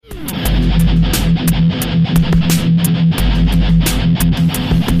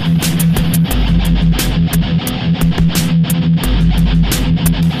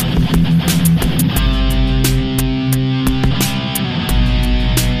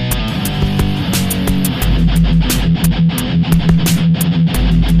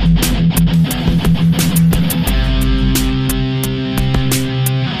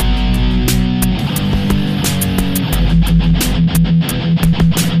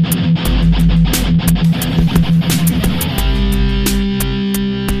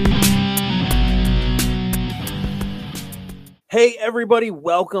Hey, everybody,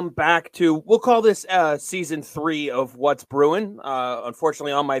 welcome back to, we'll call this season 3 of What's Bruin.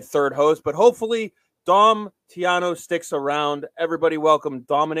 Unfortunately, I'm my third host, but hopefully Dom Tiano sticks around. Everybody, welcome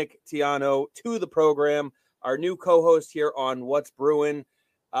Dominic Tiano to the program, our new co-host here on What's Bruin.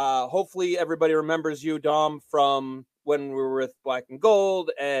 Hopefully, everybody remembers you, Dom, from when we were with Black and Gold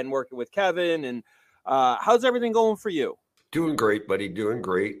and working with Kevin. And how's everything going for you? Doing great, buddy. Doing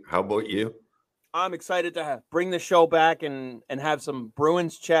great. How about you? I'm excited to bring the show back and have some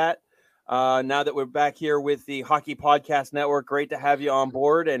Bruins chat. Now that we're back here with the Hockey Podcast Network, great to have you on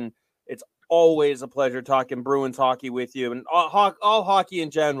board. And it's always a pleasure talking Bruins hockey with you and all hockey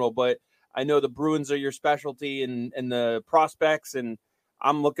in general. But I know the Bruins are your specialty and the prospects. And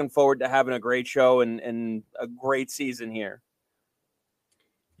I'm looking forward to having a great show and a great season here.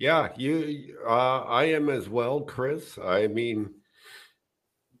 Yeah, I am as well, Chris. I mean,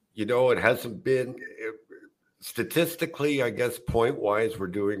 it hasn't been statistically, I guess, point-wise, we're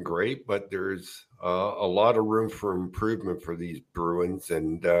doing great, but there's a lot of room for improvement for these Bruins.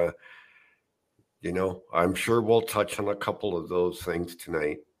 And, I'm sure we'll touch on a couple of those things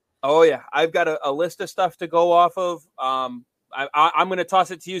tonight. Oh, yeah. I've got a list of stuff to go off of. I'm going to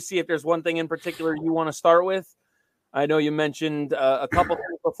toss it to you, see if there's one thing in particular you want to start with. I know you mentioned a couple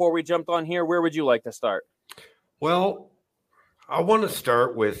things before we jumped on here. Where would you like to start? Well, I want to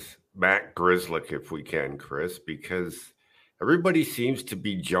start with Matt Grzelcyk, if we can, Chris, because everybody seems to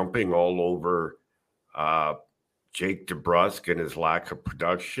be jumping all over Jake DeBrusk and his lack of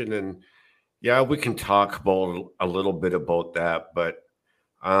production. And yeah, we can talk about a little bit about that, but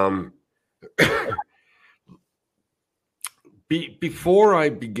before I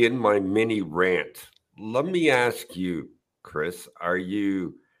begin my mini rant, let me ask you, Chris, are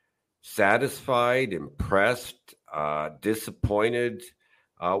you satisfied, impressed, disappointed?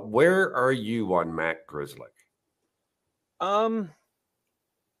 Where are you on Matt Grzelcyk? I'm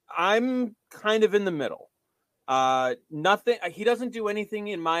kind of in the middle. Nothing. He doesn't do anything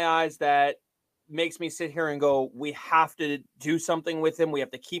in my eyes that makes me sit here and go, we have to do something with him. We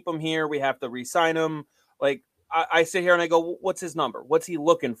have to keep him here. We have to re-sign him. Like I sit here and I go, what's his number? What's he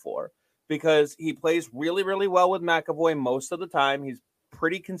looking for? Because he plays really, really well with McAvoy most of the time. He's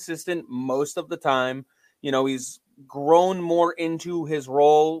pretty consistent most of the time. He's grown more into his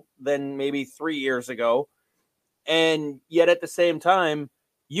role than maybe 3 years ago. And yet at the same time,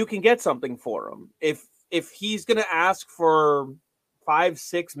 you can get something for him. If he's going to ask for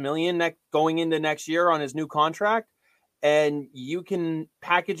 $5-6 million going into next year on his new contract, and you can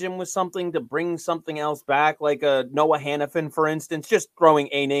package him with something to bring something else back, like a Noah Hannafin, for instance, just throwing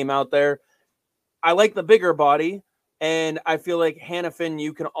a name out there. I like the bigger body, and I feel like Hannafin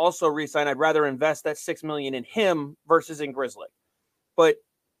you can also re-sign. I'd rather invest that $6 million in him versus in Grzelcyk. But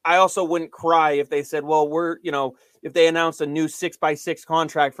I also wouldn't cry if they said, well, if they announced a new 6x6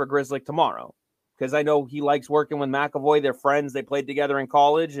 contract for Grzelcyk tomorrow, because I know he likes working with McAvoy. They're friends. They played together in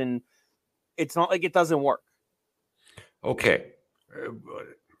college, and it's not like it doesn't work. Okay.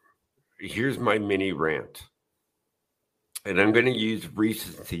 Here's my mini rant. And I'm going to use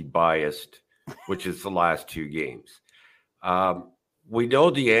recency biased, which is the last 2 games. We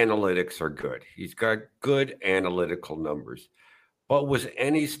know the analytics are good. He's got good analytical numbers. But with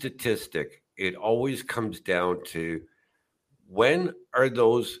any statistic, it always comes down to when are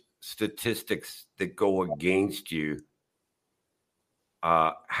those statistics that go against you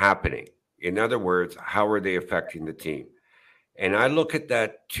happening? In other words, how are they affecting the team? And I look at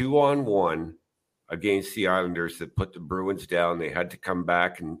that 2-on-1 against the Islanders that put the Bruins down. They had to come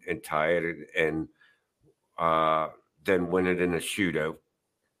back and tie it and then win it in a shootout.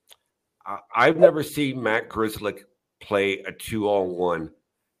 I've never seen Matt Grzelcyk play a 2-on-1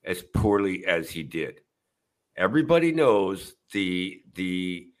 as poorly as he did. Everybody knows the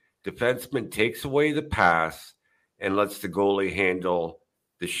defenseman takes away the pass and lets the goalie handle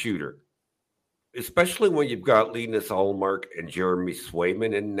the shooter. Especially when you've got Linus Ullmark and Jeremy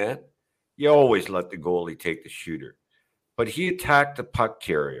Swayman in net, you always let the goalie take the shooter. But he attacked the puck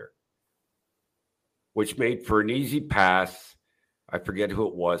carrier, which made for an easy pass. I forget who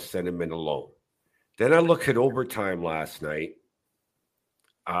it was, sent him in alone. Then I look at overtime last night.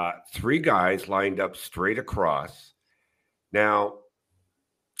 3 guys lined up straight across. Now,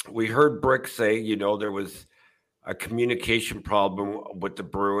 we heard Brick say, there was a communication problem with the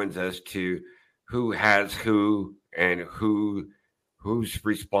Bruins as to who has who and whose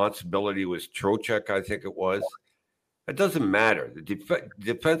responsibility was Trocheck, I think it was. It doesn't matter. The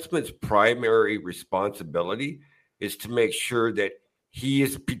defenseman's primary responsibility is to make sure that he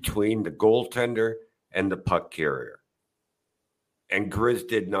is between the goaltender and the puck carrier. And Grizz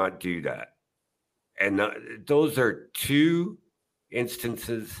did not do that. And those are 2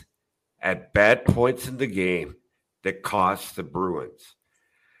 instances at bad points in the game that cost the Bruins.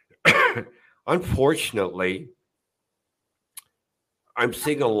 Unfortunately, I'm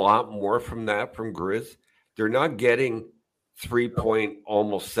seeing a lot more from that from Grizz. They're not getting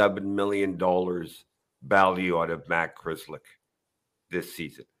almost $7 million value out of Matt Grzelcyk this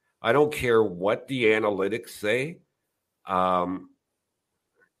season. I don't care what the analytics say.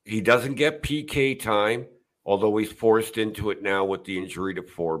 He doesn't get PK time, although he's forced into it now with the injury to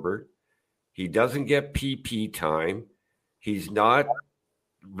Forbert. He doesn't get PP time. He's not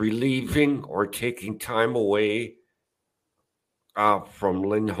relieving or taking time away from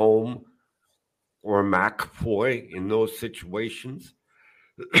Lindholm or McAvoy in those situations.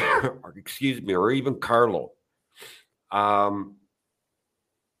 Excuse me, or even Carlo.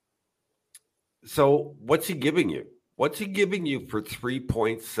 So what's he giving you? What's he giving you for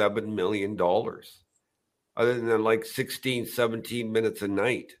 $3.7 million other than like 16, 17 minutes a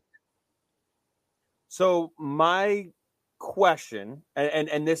night? So my question,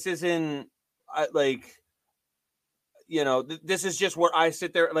 and this isn't like, this is just where I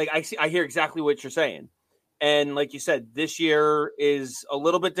sit there. Like I hear exactly what you're saying. And like you said, this year is a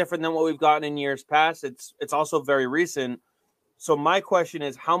little bit different than what we've gotten in years past. It's also very recent. So my question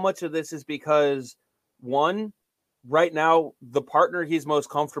is, how much of this is because, one, right now, the partner he's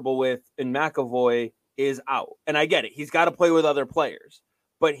most comfortable with in McAvoy is out. And I get it. He's got to play with other players.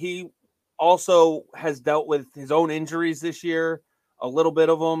 But he also has dealt with his own injuries this year, a little bit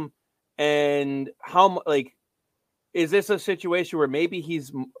of them. And is this a situation where maybe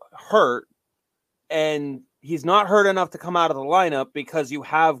he's hurt and he's not hurt enough to come out of the lineup because you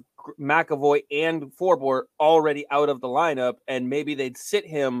have McAvoy and Forbort already out of the lineup, and maybe they'd sit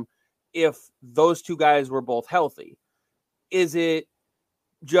him if those two guys were both healthy? Is it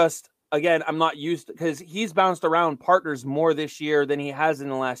just, again, I'm not used to, because he's bounced around partners more this year than he has in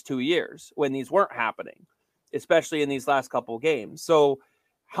the last 2 years when these weren't happening, especially in these last couple of games. So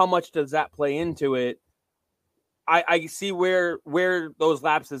how much does that play into it? I see where those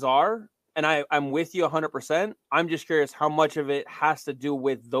lapses are, and I'm with you 100%. I'm just curious how much of it has to do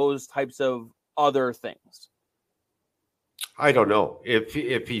with those types of other things. I don't know. If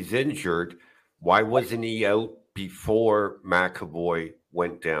he's injured, why wasn't he out before McAvoy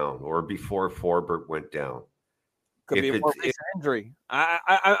went down or before Forbert went down? Could be a more recent injury.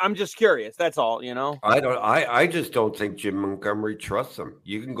 I'm just curious. That's all, I just don't think Jim Montgomery trusts him.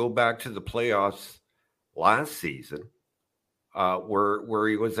 You can go back to the playoffs last season, where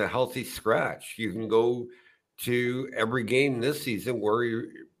he was a healthy scratch. You can go to every game this season where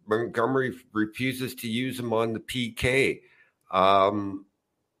Montgomery refuses to use him on the PK,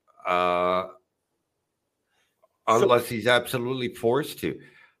 unless he's absolutely forced to.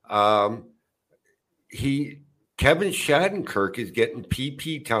 Kevin Shattenkirk is getting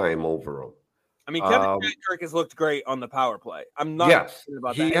PP time over him. I mean, Kevin Shattenkirk has looked great on the power play. I'm not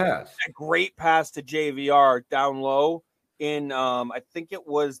about that. He has a great pass to JVR down low in I think it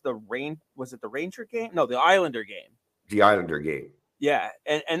was the Ranger game? No, the Islander game. The Islander game. Yeah,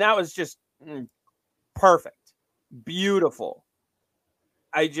 and that was just perfect. Beautiful.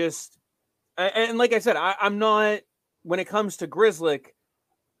 And like I said, I'm not, when it comes to Grzelcyk,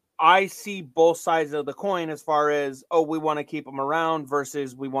 I see both sides of the coin as far as, we want to keep him around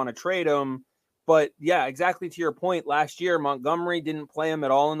versus we want to trade him. But yeah, exactly to your point, last year, Montgomery didn't play him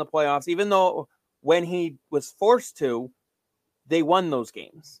at all in the playoffs, even though when he was forced to, they won those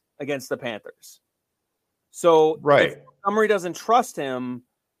games against the Panthers. So if Montgomery doesn't trust him,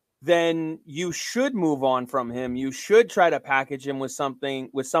 then you should move on from him. You should try to package him with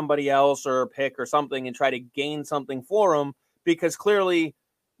somebody else or a pick or something and try to gain something for him, because clearly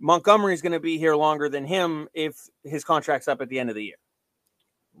Montgomery is going to be here longer than him if his contract's up at the end of the year.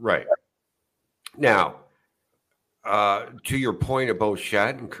 Right. Now, to your point about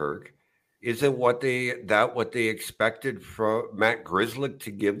Shattenkirk, isn't what they expected from Matt Grzelcyk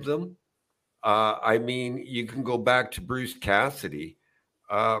to give them? I mean, you can go back to Bruce Cassidy.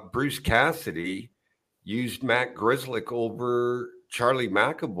 Bruce Cassidy used Matt Grzelcyk over Charlie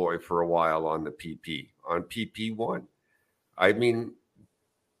McAvoy for a while on PP1. I mean,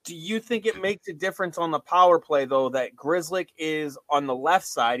 do you think it makes a difference on the power play, though, that Grzelcyk is on the left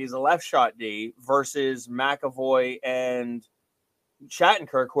side, he's a left shot D, versus McAvoy and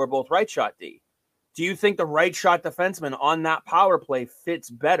Shattenkirk, who are both right shot D? Do you think the right shot defenseman on that power play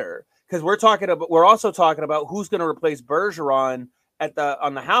fits better? Because we're also talking about who's going to replace Bergeron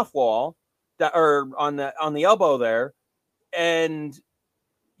on the half wall, or on the elbow there, and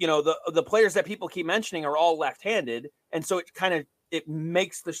the players that people keep mentioning are all left-handed, and so it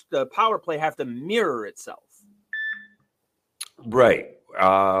makes the power play have to mirror itself. Right.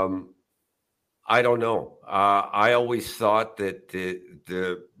 I don't know. I always thought that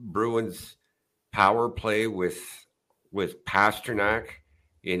the Bruins power play with Pasternak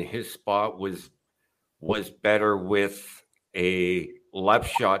in his spot was better with a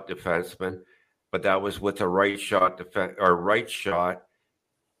left shot defenseman, but that was with a right shot right shot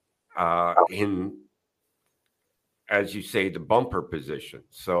in, as you say, the bumper position.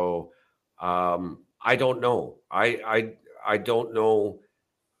 So I don't know. I don't know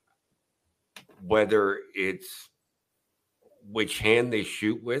whether it's which hand they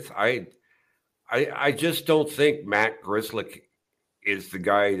shoot with. I just don't think Matt Grzelcyk is the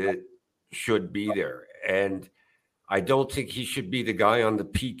guy that should be there, and I don't think he should be the guy on the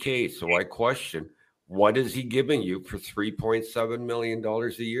PK. So I question, what is he giving you for $3.7 million a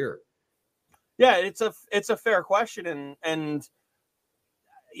year? Yeah, it's a fair question, and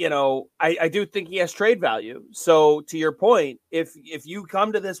you know, I do think he has trade value. So to your point, if you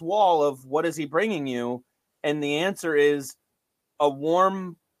come to this wall of what is he bringing you, and the answer is a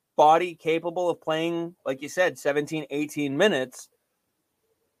warm body capable of playing, like you said, 17, 18 minutes.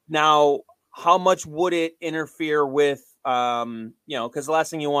 Now, how much would it interfere with, you know, because the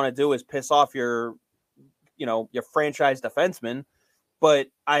last thing you want to do is piss off your, you know, your franchise defenseman. But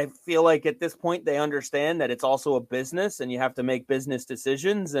I feel like at this point they understand that it's also a business and you have to make business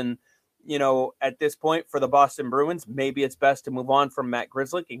decisions. And, you know, at this point for the Boston Bruins, maybe it's best to move on from Matt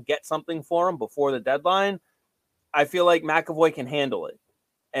Grzelcyk and get something for him before the deadline. I feel like McAvoy can handle it.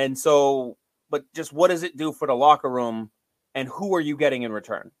 And so, but just what does it do for the locker room and who are you getting in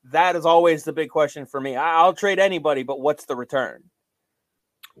return? That is always the big question for me. I'll trade anybody, but what's the return?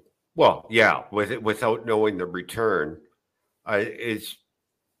 Well, yeah, without knowing the return, is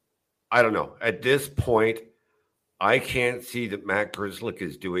I don't know. At this point, I can't see that Matt Grzelcyk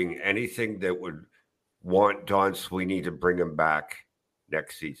is doing anything that would want Don Sweeney to bring him back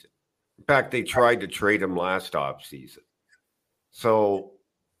next season. In fact, they tried to trade him last offseason. So,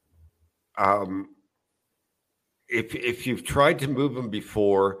 if you've tried to move him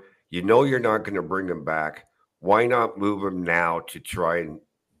before, you know you're not going to bring him back. Why not move him now to try and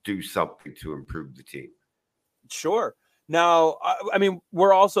do something to improve the team? Sure. Now, I mean,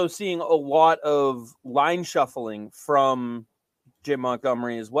 we're also seeing a lot of line shuffling from Jim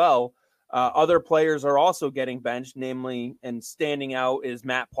Montgomery as well. Other players are also getting benched, namely, and standing out is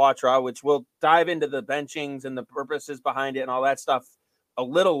Matt Poitras, which we'll dive into the benchings and the purposes behind it and all that stuff a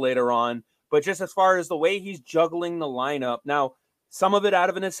little later on. But just as far as the way he's juggling the lineup, now, some of it out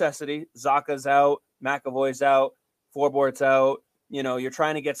of a necessity. Zaka's out, McAvoy's out, Forbort's out. You know, you're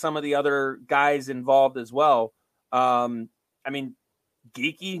trying to get some of the other guys involved as well. I mean,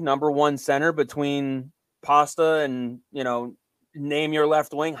 Geeky, number one center between Pasta and, you know, name your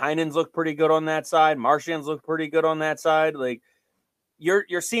left wing. Heinen's look pretty good on that side. Marchand's look pretty good on that side. Like,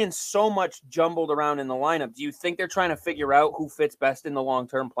 you're seeing so much jumbled around in the lineup. Do you think they're trying to figure out who fits best in the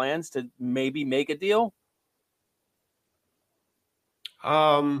long-term plans to maybe make a deal?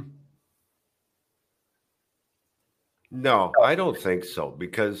 No, I don't think so,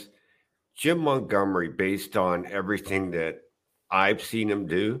 because Jim Montgomery, based on everything that I've seen him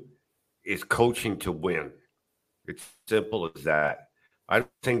do, is coaching to win. It's simple as that. I don't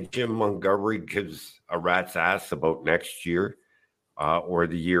think Jim Montgomery gives a rat's ass about next year or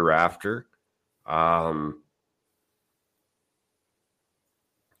the year after. You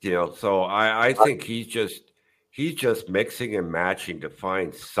know, so I think he's just mixing and matching to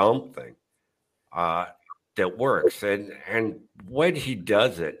find something that works. And when he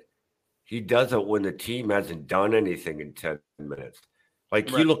does it when the team hasn't done anything in 10 minutes.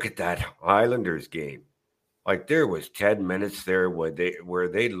 Like, you look at that Islanders game. Like, there was 10 minutes there where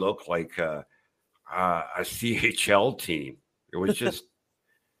they looked like a CHL team. It was just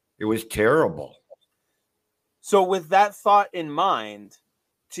it was terrible. So with that thought in mind,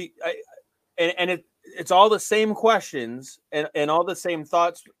 it's all the same questions and all the same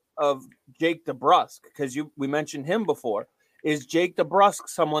thoughts of Jake DeBrusk, because we mentioned him before. Is Jake DeBrusk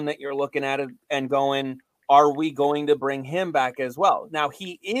someone that you're looking at and going, are we going to bring him back as well? Now,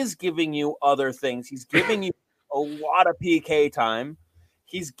 he is giving you other things. He's giving you a lot of PK time.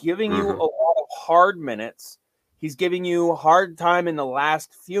 He's giving you a lot of hard minutes. He's giving you hard time in the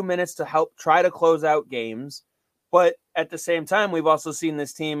last few minutes to help try to close out games. But at the same time, we've also seen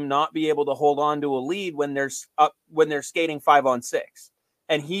this team not be able to hold on to a lead when they're skating 5-on-6.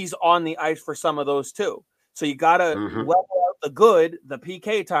 And he's on the ice for some of those too. So you got to level out the good, the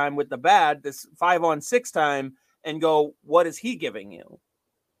PK time, with the bad, this 5-on-6 time, and go, what is he giving you?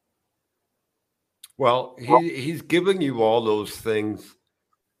 Well, he's giving you all those things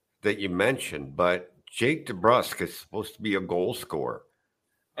that you mentioned, but Jake DeBrusk is supposed to be a goal scorer.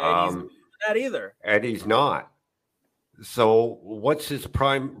 And he's not that either. And he's not. So what's his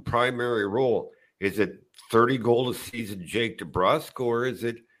primary role? Is it 30 goal a season Jake DeBrusk, or is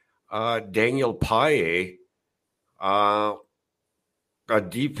it Daniel Paille, a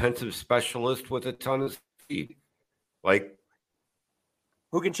defensive specialist with a ton of speed? Like,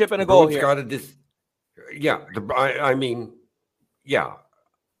 who can chip in a goal here?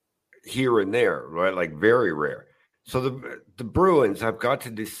 Here and there, right? Like very rare. So the Bruins have got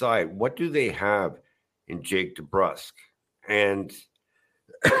to decide, what do they have in Jake DeBrusk? And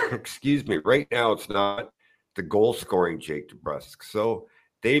excuse me, right now it's not the goal scoring Jake DeBrusk. So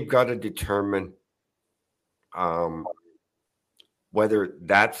they've got to determine whether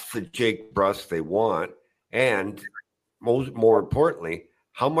that's the Jake DeBrusk they want, and more importantly,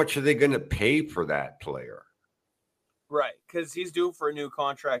 how much are they going to pay for that player? Right, because he's due for a new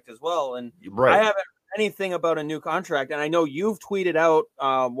contract as well. And right. I haven't heard anything about a new contract. And I know you've tweeted out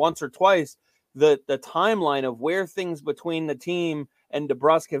once or twice the timeline of where things between the team and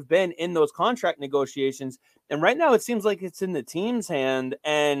DeBrusk have been in those contract negotiations. And right now it seems like it's in the team's hand,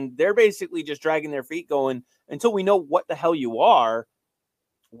 and they're basically just dragging their feet going, until we know what the hell you are,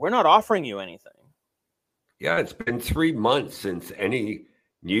 we're not offering you anything. Yeah, it's been 3 months since any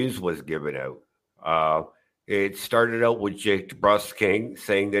news was given out. It started out with Jake DeBrusk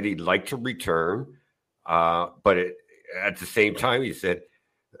saying that he'd like to return, but at the same time, he said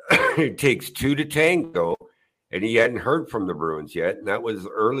it takes two to tango, and he hadn't heard from the Bruins yet, and that was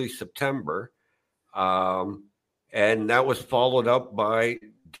early September. And that was followed up by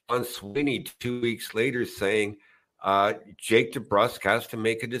Don Sweeney 2 weeks later saying Jake DeBrusk has to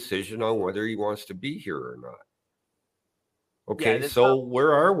make a decision on whether he wants to be here or not. Okay, so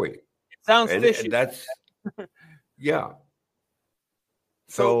where are we? It sounds fishy. And that's yeah.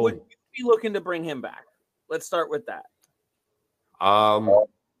 So would you be looking to bring him back? Let's start with that.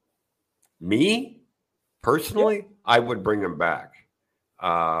 Me personally, yep. I would bring him back,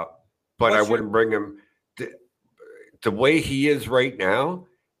 but I wouldn't bring him the way he is right now.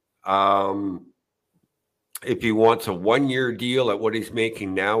 If he wants a 1-year deal at what he's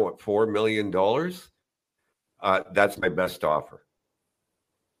making now at $4 million, that's my best offer.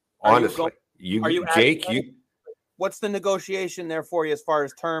 Honestly, Jake, what's the negotiation there for you as far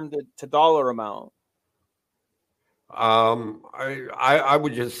as term to dollar amount? I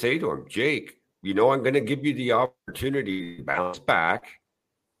would just say to him, Jake, I'm going to give you the opportunity to bounce back.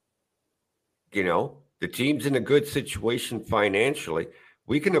 The team's in a good situation financially.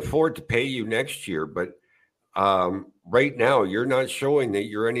 We can afford to pay you next year, but right now you're not showing that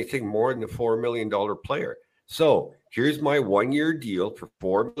you're anything more than a $4 million player. So here's my 1-year deal for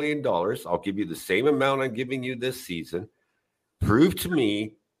 $4 million. I'll give you the same amount I'm giving you this season. Prove to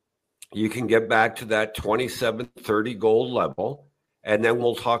me you can get back to that 27, 30 goal level, and then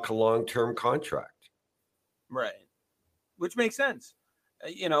we'll talk a long-term contract. Right. Which makes sense.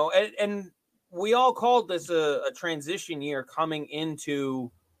 And we all called this a transition year coming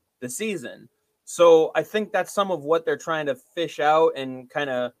into the season. So I think that's some of what they're trying to fish out and kind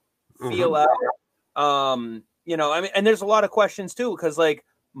of feel out. And there's a lot of questions too, because like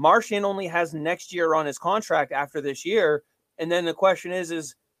Marchand only has next year on his contract after this year. And then the question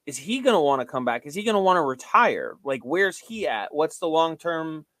is he going to want to come back? Is he going to want to retire? Like, where's he at? What's the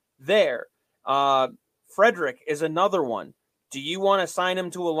long-term there? Frederick is another one. Do you want to sign him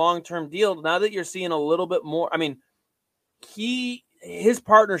to a long-term deal now that you're seeing a little bit more? I mean, his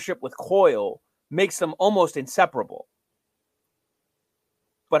partnership with Coyle makes them almost inseparable.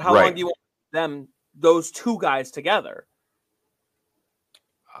 But how long do you want those two guys together?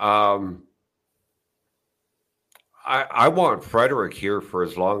 I want Frederick here for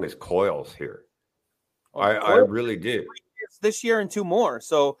as long as Coyle's here. I really do. This year and 2 more.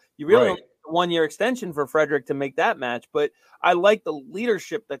 So you really only need a 1-year extension for Frederick to make that match. But I like the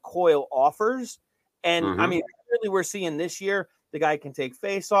leadership that Coyle offers. And I mean, really we're seeing this year, the guy can take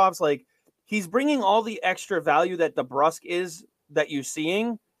faceoffs. Like, he's bringing all the extra value that DeBrusk is that you're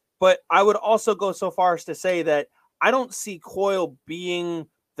seeing. But I would also go so far as to say that I don't see Coyle being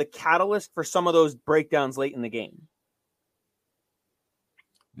the catalyst for some of those breakdowns late in the game.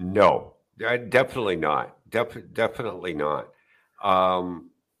 No, definitely not. Definitely not.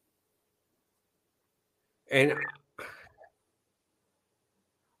 And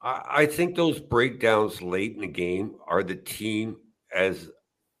I think those breakdowns late in the game are the team as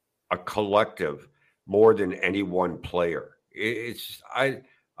a collective more than any one player. I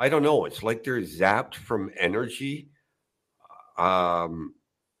don't know. It's like they're zapped from energy.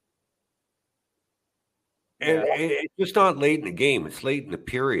 And it's just not late in the game. It's late in the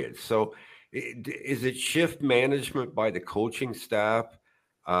period. So Is it shift management by the coaching staff?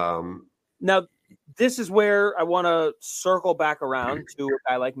 Now, this is where I want to circle back around to a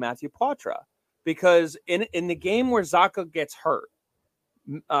guy like Matthew Poitras, because in the game where Zaka gets hurt,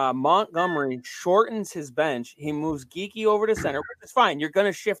 Montgomery shortens his bench. He moves Geeky over to center, which is fine. You're going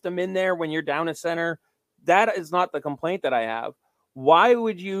to shift him in there when you're down a center. That is not the complaint that I have. Why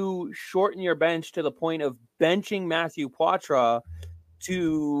would you shorten your bench to the point of benching Matthew Poitras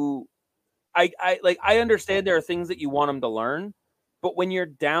to I understand there are things that you want him to learn, but when you're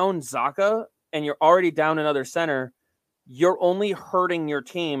down Zaka and you're already down another center, you're only hurting your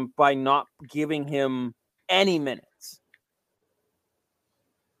team by not giving him any minutes.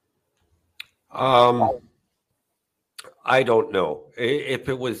 I don't know. If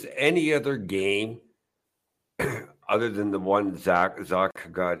it was any other game other than the one Zach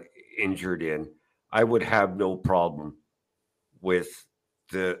got injured in, I would have no problem with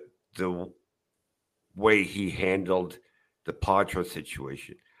the way he handled the Poitras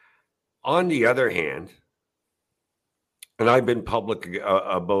situation. On the other hand, and I've been public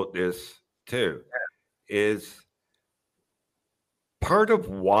about this too, is part of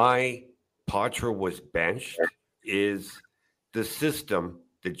why Poitras was benched is the system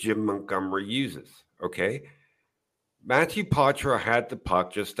that Jim Montgomery uses, okay? Matthew Poitras had the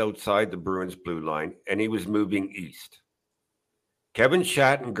puck just outside the Bruins' blue line, and he was moving east. Kevin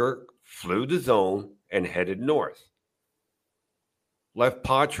Shattenkirk flew the zone and headed north. Left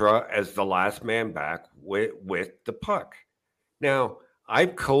Poitras as the last man back with the puck. Now,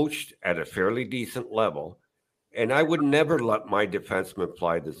 I've coached at a fairly decent level, and I would never let my defenseman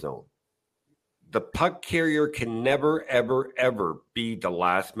fly the zone. The puck carrier can never, ever, ever be the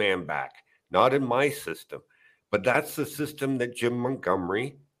last man back. Not in my system. But that's the system that Jim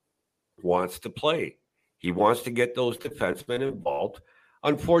Montgomery wants to play. He wants to get those defensemen involved.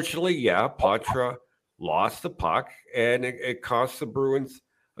 Unfortunately, Poitras lost the puck, and it cost the Bruins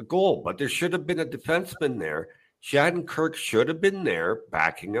a goal. But there should have been a defenseman there. Shattenkirk should have been there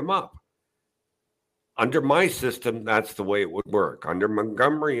backing him up. Under my system, that's the way it would work. Under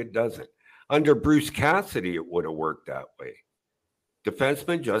Montgomery, it doesn't. Under Bruce Cassidy, it would have worked that way.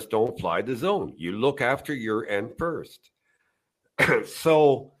 Defensemen just don't fly the zone. You look after your end first.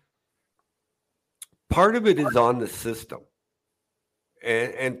 So part of it is on the system.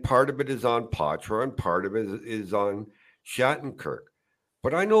 And part of it is on Poitras, and part of it is on Shattenkirk.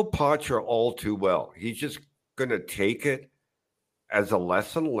 But I know Poitras all too well. He's just going to take it as a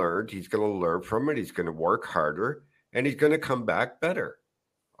lesson learned. He's going to learn from it. He's going to work harder, and he's going to come back better.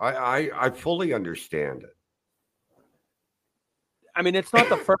 I fully understand it. I mean, it's not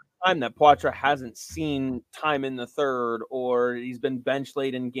the first time that Poitras hasn't seen time in the third, or he's been bench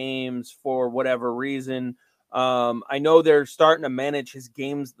late in games for whatever reason. I know they're starting to manage his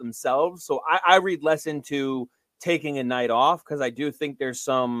games themselves, so I read less into taking a night off, because I do think there's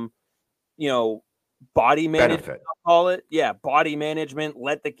some, body management. Benefit. I'll call it, body management.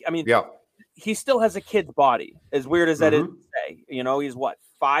 He still has a kid's body, as weird as that is to say. He's what,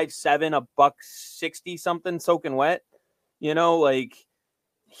 5'7", $160 something, soaking wet. His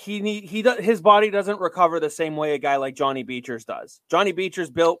body doesn't recover the same way a guy like Johnny Beecher's does. Johnny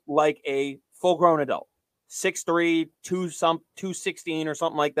Beecher's built like a full-grown adult, 6'3", 216 or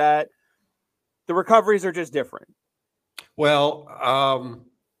something like that. The recoveries are just different. Well,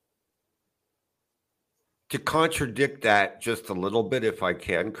 to contradict that just a little bit, if I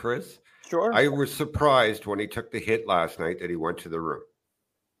can, Chris. Sure. I was surprised when he took the hit last night that he went to the room.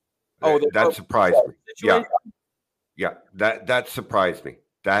 That surprised me. Situation? Yeah, that surprised me.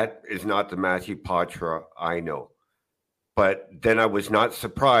 That is not the Matthew Poitras I know. But then I was not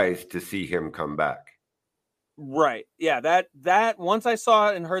surprised to see him come back. Right. Yeah, that once I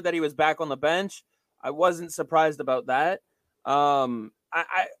saw it and heard that he was back on the bench, I wasn't surprised about that.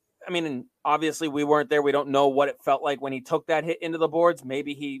 I mean, obviously we weren't there. We don't know what it felt like when he took that hit into the boards.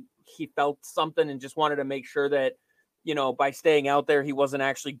 Maybe he felt something and just wanted to make sure that, by staying out there, he wasn't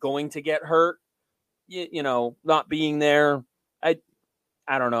actually going to get hurt. Not being there.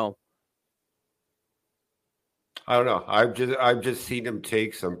 I don't know. I don't know. I've just seen him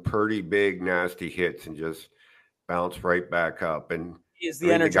take some pretty big, nasty hits and just bounce right back up. And he's the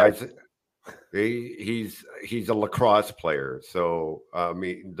energizer. He's a lacrosse player, so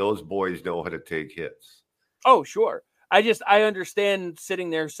those boys know how to take hits. Oh, sure. I understand sitting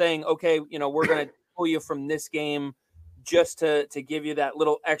there saying, okay, we're going to pull you from this game just to give you that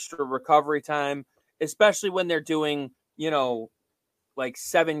little extra recovery time, especially when they're doing, like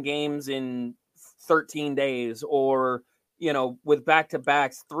 7 games in 13 days, or, with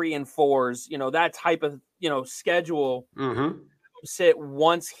back-to-backs, 3 and 4s, that type of, schedule. Mm-hmm. Sit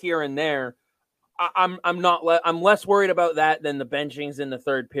once here and there. I'm less worried about that than the benchings in the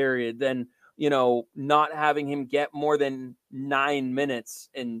third period than, not having him get more than 9 minutes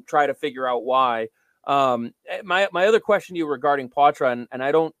and try to figure out why. My other question to you regarding Poitras, and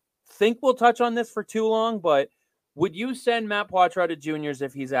I don't think we'll touch on this for too long, but would you send Matt Poitras to juniors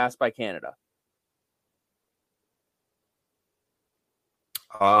if he's asked by Canada?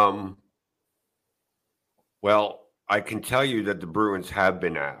 Well, I can tell you that the Bruins have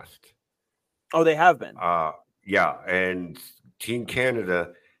been asked. Oh, they have been. Yeah, and Team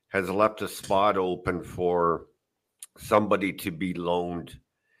Canada has left a spot open for somebody to be loaned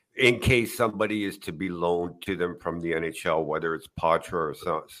in case somebody is to be loaned to them from the NHL, whether it's Poitras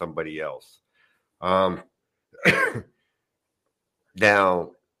or somebody else. Now,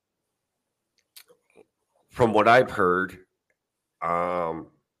 from what I've heard, the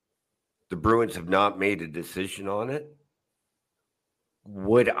Bruins have not made a decision on it.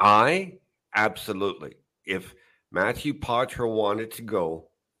 Would I? Absolutely. If Matthew Poitras wanted to go,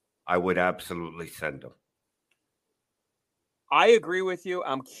 I would absolutely send him. I agree with you.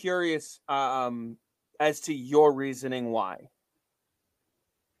 I'm curious as to your reasoning why.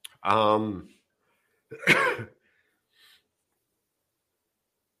 I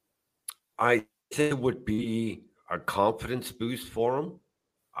think it would be a confidence boost for him.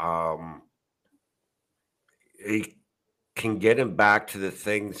 It can get him back to the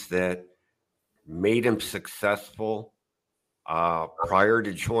things that made him successful prior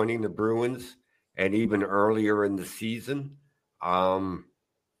to joining the Bruins and even earlier in the season. I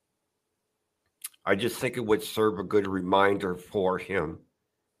just think it would serve a good reminder for him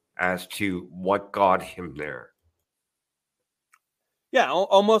as to what got him there. Yeah,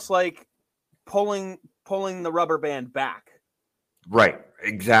 almost like pulling the rubber band back. Right,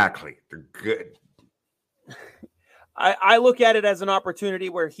 exactly. They're good. I look at it as an opportunity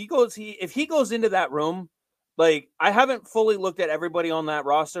where if he goes into that room, like, I haven't fully looked at everybody on that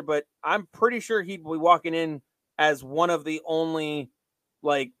roster, but I'm pretty sure he'd be walking in as one of the only,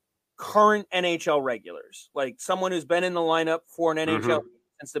 like, current NHL regulars, like someone who's been in the lineup for an NHL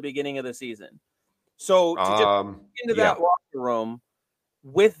since the beginning of the season. So to just into that locker room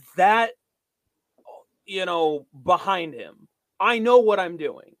with that, behind him, I know what I'm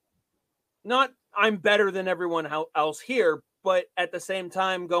doing. Not I'm better than everyone else here, but at the same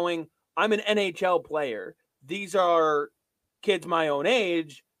time going, I'm an NHL player. These are kids my own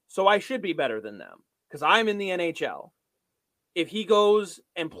age, so I should be better than them because I'm in the NHL. If he goes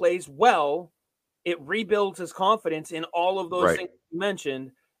and plays well, it rebuilds his confidence in all of those things you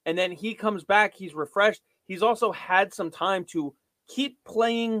mentioned. And then he comes back, he's refreshed. He's also had some time to keep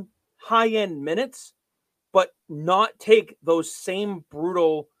playing high-end minutes, but not take those same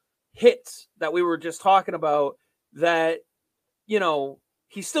brutal hits that we were just talking about that,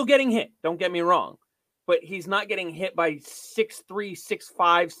 he's still getting hit. Don't get me wrong, but he's not getting hit by 6'3", 6'5",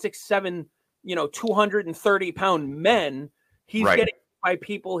 6'7", 230-pound men. He's getting hit by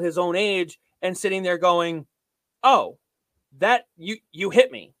people his own age and sitting there going, oh, that you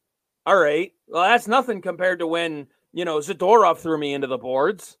hit me. All right. Well, that's nothing compared to when, Zadorov threw me into the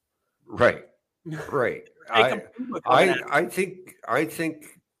boards. Right. Right. I think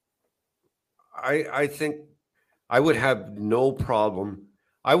I would have no problem.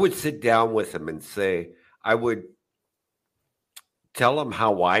 I would sit down with him and say, I would tell him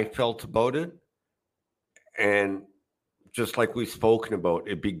how I felt about it. And just like we've spoken about,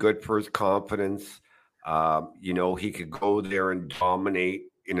 it'd be good for his confidence. He could go there and dominate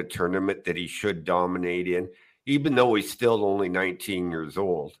in a tournament that he should dominate in, even though he's still only 19 years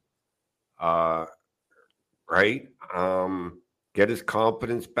old. Right? Get his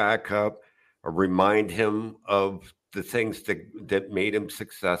confidence back up, remind him of the things that made him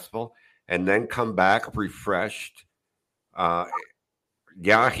successful, and then come back refreshed.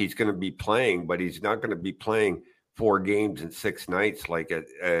 He's going to be playing, but he's not going to be playing 4 games in 6 nights like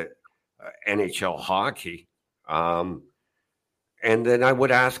a NHL hockey. And then I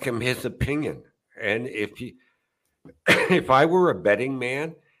would ask him his opinion. And if I were a betting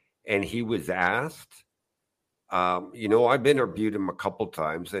man and he was asked, I've interviewed him a couple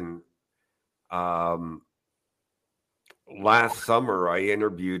times, and last summer I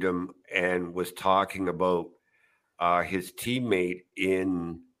interviewed him and was talking about his teammate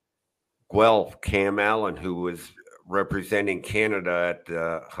in Guelph, Cam Allen, who was representing Canada at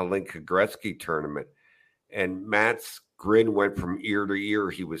the Hlinka Gretzky tournament. And Matt's grin went from ear to ear.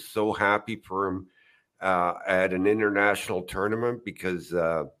 He was so happy for him at an international tournament because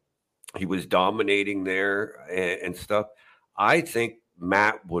he was dominating there and stuff. I think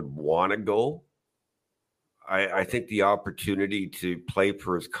Matt would want to go. I think the opportunity to play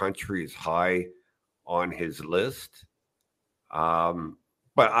for his country is high on his list. But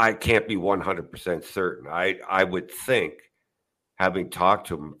I can't be 100% certain. I would think, having talked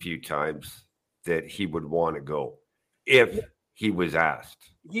to him a few times, that he would want to go if he was asked.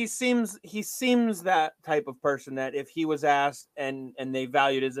 He seems that type of person that if he was asked and they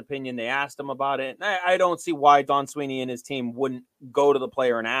valued his opinion, they asked him about it. And I don't see why Don Sweeney and his team wouldn't go to the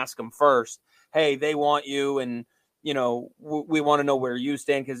player and ask him first, hey, they want you, and we want to know where you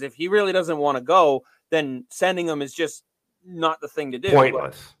stand. Because if he really doesn't want to go, then sending him is just not the thing to do.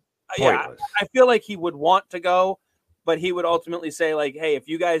 Pointless. Yeah, I feel like he would want to go, but he would ultimately say, like, hey, if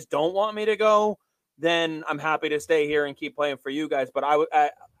you guys don't want me to go, then I'm happy to stay here and keep playing for you guys. But I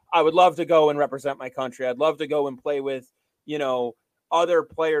would love to go and represent my country. I'd love to go and play with, other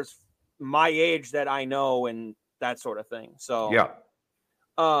players my age that I know and that sort of thing. So, yeah.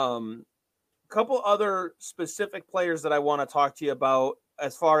 Couple other specific players that I want to talk to you about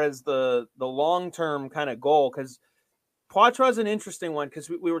as far as the long-term kind of goal, because Poitras is an interesting one, because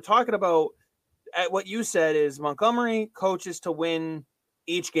we were talking about what you said is Montgomery coaches to win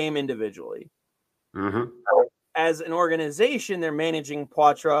each game individually. Mm-hmm. As an organization, they're managing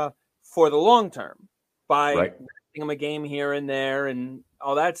Poitras for the long term by giving him a game here and there and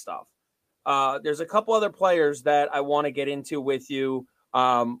all that stuff. There's a couple other players that I want to get into with you.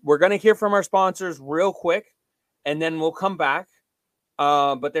 We're going to hear from our sponsors real quick, and then we'll come back.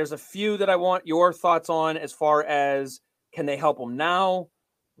 But there's a few that I want your thoughts on as far as, can they help them now,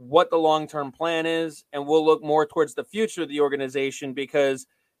 what the long-term plan is, and we'll look more towards the future of the organization, because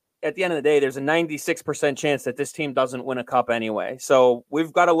at the end of the day, there's a 96% chance that this team doesn't win a cup anyway. So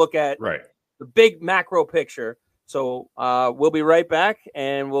we've got to look at the big macro picture. So we'll be right back,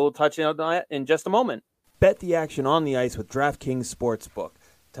 and we'll touch on that in just a moment. Bet the action on the ice with DraftKings Sportsbook.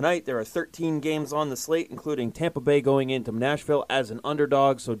 Tonight, there are 13 games on the slate, including Tampa Bay going into Nashville as an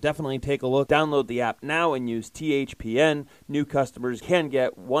underdog, so definitely take a look. Download the app now and use THPN. New customers can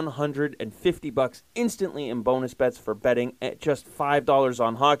get $150 instantly in bonus bets for betting at just $5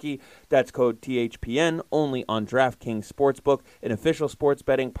 on hockey. That's code THPN, only on DraftKings Sportsbook, an official sports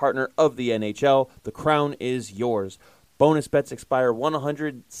betting partner of the NHL. The crown is yours. Bonus bets expire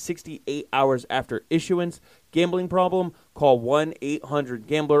 168 hours after issuance. Gambling problem? Call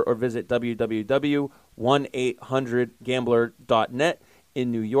 1-800-GAMBLER or visit www.1800gambler.net.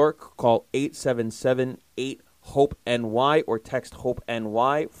 In New York, call 877-8-HOPE-NY or text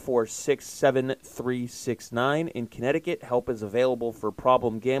HOPE-NY 467-369. In Connecticut, help is available for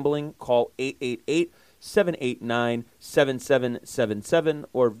problem gambling. Call 888-789-7777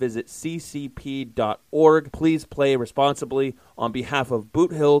 or visit ccp.org. Please play responsibly. On behalf of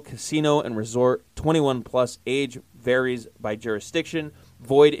Boot Hill Casino and Resort, 21 plus, age varies by jurisdiction,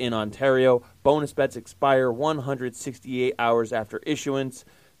 void in Ontario. Bonus bets expire 168 hours after issuance.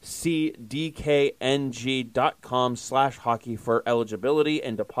 See dkng.com/hockey for eligibility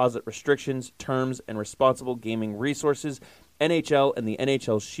and deposit restrictions, terms, and responsible gaming resources. NHL and the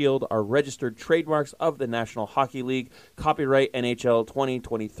NHL Shield are registered trademarks of the National Hockey League. Copyright NHL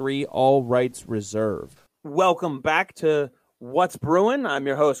 2023, all rights reserved. Welcome back to What's Bruin. I'm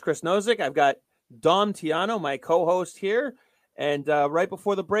your host, Chris Nozick. I've got Dom Tiano, my co-host here. And right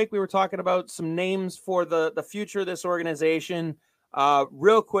before the break, we were talking about some names for the future of this organization.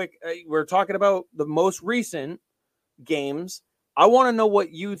 Real quick, we're talking about the most recent games. I want to know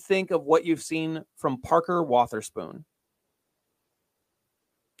what you think of what you've seen from Parker Wotherspoon.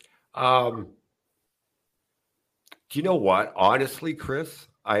 Do you know what? Honestly, Chris,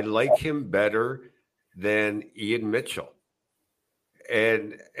 I like him better than Ian Mitchell.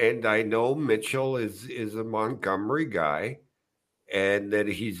 And I know Mitchell is a Montgomery guy, and that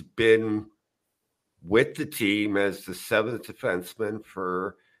he's been with the team as the seventh defenseman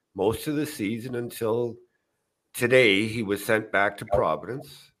for most of the season until today. He was sent back to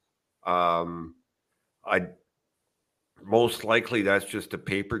Providence. Most likely that's just a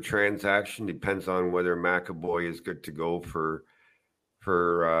paper transaction. Depends on whether McAvoy is good to go for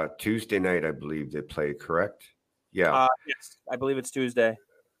Tuesday night. I believe they play, correct? Yeah. Yes, I believe it's Tuesday.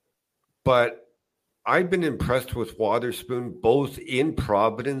 But I've been impressed with Wotherspoon both in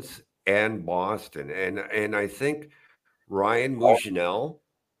Providence and Boston, and I think Ryan Mougenel.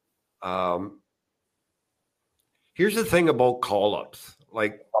 Here's the thing about call-ups,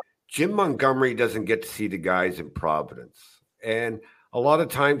 like. Jim Montgomery doesn't get to see the guys in Providence. And a lot of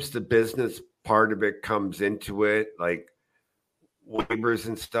times the business part of it comes into it, like waivers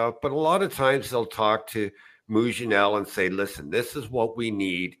and stuff. But a lot of times they'll talk to Mougenel and say, listen, this is what we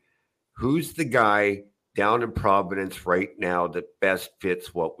need. Who's the guy down in Providence right now that best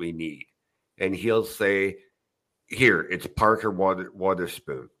fits what we need? And he'll say, here, it's Parker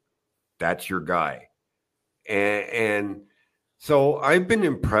Wotherspoon. That's your guy. And so I've been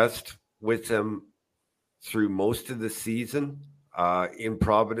impressed with him through most of the season in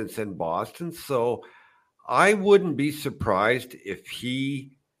Providence and Boston. So I wouldn't be surprised if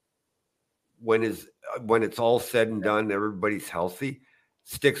he, when it's all said and done, everybody's healthy,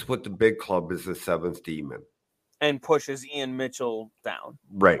 sticks with the big club as the seventh D-man and pushes Ian Mitchell down.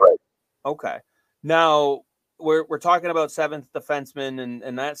 Right. Okay. Now we're talking about seventh defenseman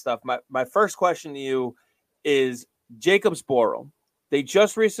and that stuff. My first question to you is Jacob Sporl. They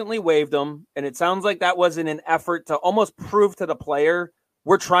just recently waived him, and it sounds like that was in an effort to almost prove to the player,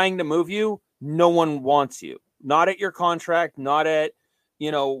 we're trying to move you. No one wants you. Not at your contract, not at,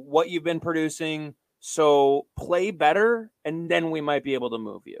 what you've been producing. So play better, and then we might be able to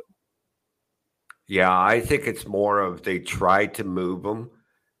move you. Yeah, I think it's more of they tried to move him,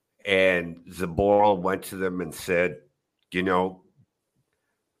 and Zaboral went to them and said,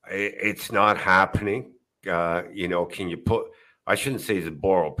 it's not happening. Can you put? I shouldn't say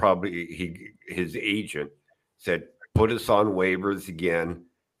Zaboral. Probably his agent said, put us on waivers again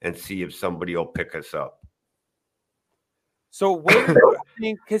and see if somebody will pick us up. So where do you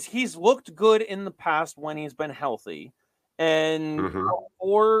think? Because he's looked good in the past when he's been healthy, and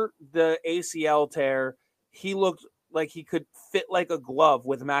before the ACL tear, he looked like he could fit like a glove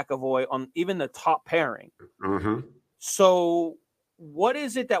with McAvoy on even the top pairing. So what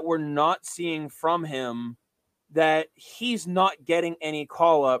is it that we're not seeing from him that he's not getting any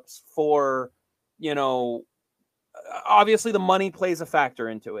call-ups for, obviously the money plays a factor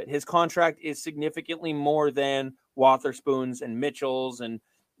into it. His contract is significantly more than Wotherspoon's and Mitchell's and,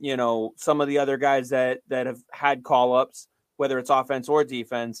 some of the other guys that have had call-ups, whether it's offense or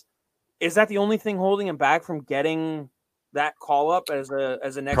defense. Is that the only thing holding him back from getting that call-up as a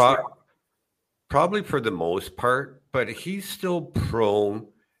next year? Probably for the most part, but he's still prone,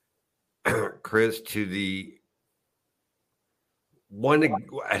 Chris, to the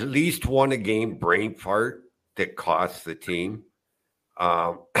at least one a game brain fart that costs the team.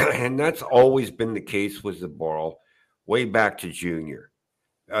 And that's always been the case with Zaboral way back to junior.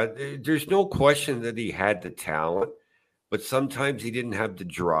 There's no question that he had the talent, but sometimes he didn't have the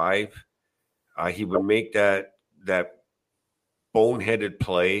drive. He would make that boneheaded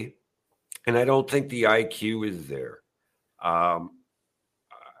play, and I don't think the IQ is there. I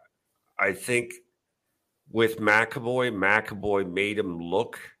think with McAvoy made him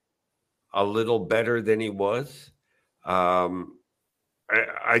look a little better than he was. I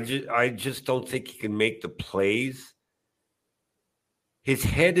just don't think he can make the plays. His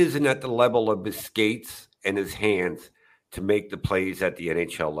head isn't at the level of his skates and his hands to make the plays at the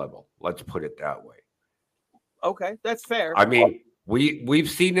NHL level. Let's put it that way. Okay, that's fair. I mean, we've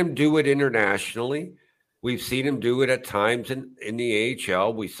seen him do it internationally. We've seen him do it at times in the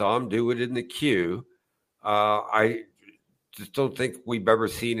AHL. We saw him do it in the Q. I just don't think we've ever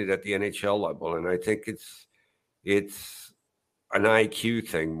seen it at the NHL level, and I think it's an IQ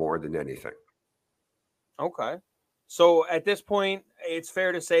thing more than anything. Okay. So at this point, it's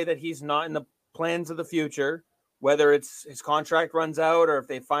fair to say that he's not in the plans of the future, whether it's his contract runs out or if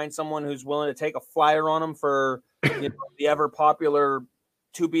they find someone who's willing to take a flyer on him for the ever popular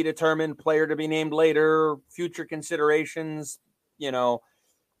to be determined player to be named later, future considerations, that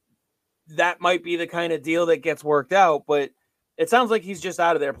might be the kind of deal that gets worked out, but it sounds like he's just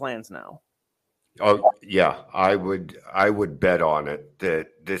out of their plans now. Oh yeah, I would bet on it that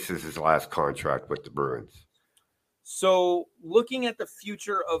this is his last contract with the Bruins. So looking at the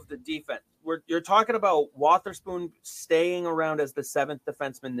future of the defense, you're talking about Wotherspoon staying around as the seventh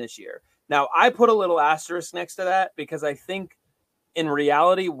defenseman this year. Now, I put a little asterisk next to that because I think in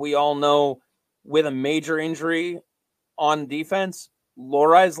reality, we all know with a major injury on defense,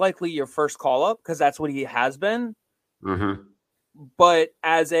 Lora is likely your first call up because that's what he has been. But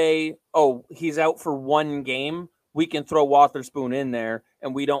as he's out for one game, we can throw Wotherspoon in there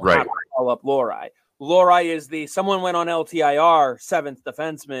and we don't have to call up Lora. Lora is someone went on LTIR seventh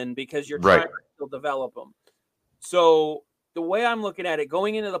defenseman because you're trying to still develop them. So the way I'm looking at it,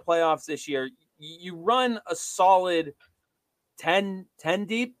 going into the playoffs this year, you run a solid 10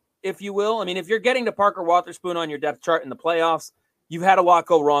 deep, if you will. I mean, if you're getting to Parker Wotherspoon on your depth chart in the playoffs, you've had a lot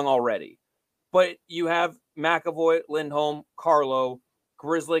go wrong already. But you have McAvoy, Lindholm, Carlo,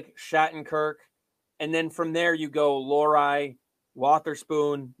 Grzelcyk, Shattenkirk, and then from there you go Lori,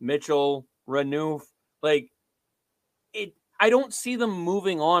 Wotherspoon, Mitchell, Renouf. I don't see them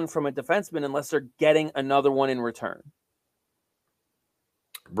moving on from a defenseman unless they're getting another one in return.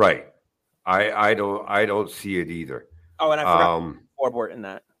 Right. I don't see it either. Oh, and I forgot Forbort in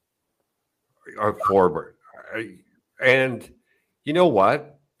that. Forbort. And you know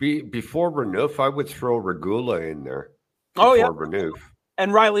what? before Renouf, I would throw Regula in there. Oh, yeah. Before Renouf.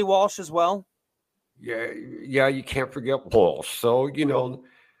 And Riley Walsh as well. Yeah, you can't forget Walsh. So,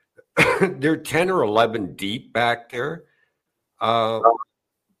 they're 10 or 11 deep back there, but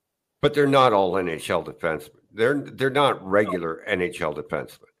they're not all NHL defensemen. They're not regular NHL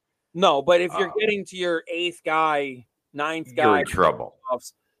defensemen. No, but if you're getting to your eighth guy, ninth guy, you're in trouble.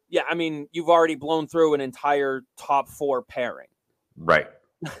 Yeah, I mean, you've already blown through an entire top 4 pairing. Right.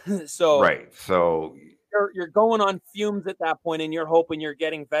 So you're going on fumes at that point, and you're hoping you're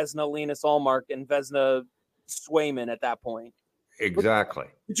getting Vezina, Linus Ullmark, and Vezina Swayman at that point. Exactly.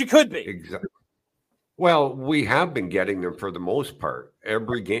 But you could be. Exactly. Well, we have been getting them for the most part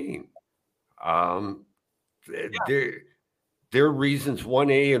every game. There are reasons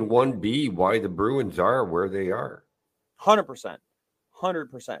 1A and 1B why the Bruins are where they are. 100%.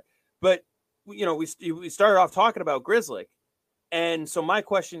 But, we started off talking about Grzelcyk. And so my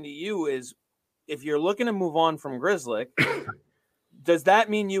question to you is, if you're looking to move on from Grzelcyk, does that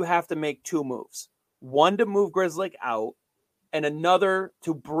mean you have to make 2 moves? One to move Grzelcyk out, and another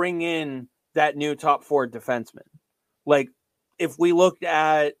to bring in that new top 4 defenseman? Like, if we looked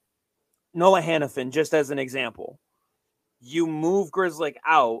at Noah Hanifin, just as an example, you move Grzelcyk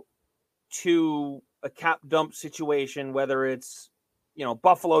out to a cap dump situation, whether it's,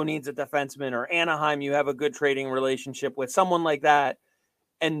 Buffalo needs a defenseman, or Anaheim, you have a good trading relationship with someone like that.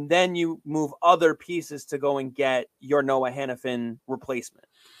 And then you move other pieces to go and get your Noah Hanifin replacement.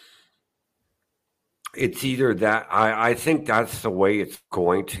 It's either that. I think that's the way it's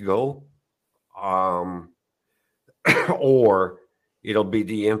going to go. Or it'll be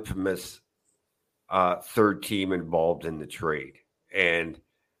the infamous third team involved in the trade. And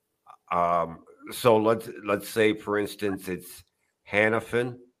so let's say, for instance, it's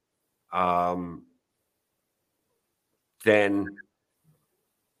Hanifin. Then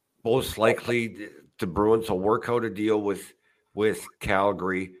most likely the Bruins will work out a deal with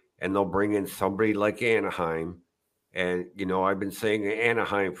Calgary, and they'll bring in somebody like Anaheim. And, I've been saying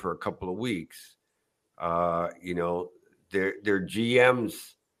Anaheim for a couple of weeks. Their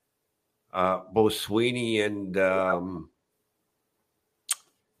GMs, both Sweeney and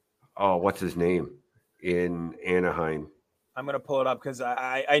what's his name in Anaheim? I'm going to pull it up because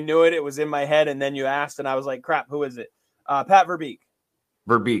I knew it. It was in my head, and then you asked, and I was like, crap, who is it? Pat Verbeek.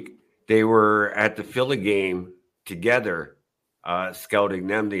 They were at the Philly game together, scouting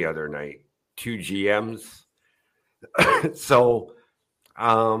them the other night. 2 GMs. So,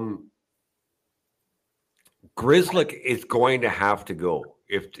 Grzelcyk is going to have to go.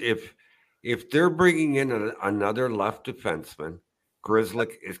 If they're bringing in another left defenseman,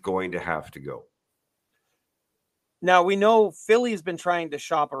 Grzelcyk is going to have to go. Now, we know Philly's been trying to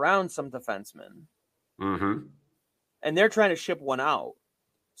shop around some defensemen. Mm-hmm. And they're trying to ship one out.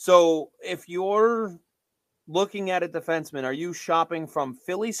 So if you're looking at a defenseman, are you shopping from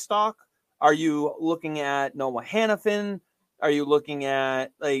Philly stock? Are you looking at Noah Hanifin? Are you looking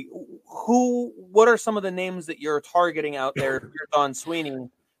at, what are some of the names that you're targeting out there if you're Don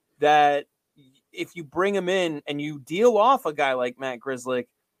Sweeney, that if you bring him in and you deal off a guy like Matt Grzelcyk,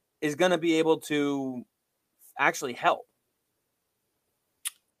 is going to be able to actually help?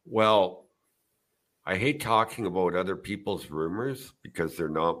 Well, I hate talking about other people's rumors because they're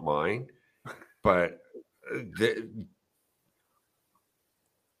not mine, but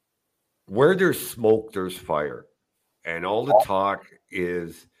where there's smoke, there's fire. And all the talk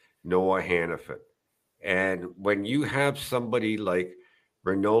is Noah Hanifin. And when you have somebody like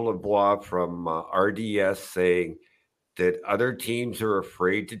Renaud Lebois from RDS saying that other teams are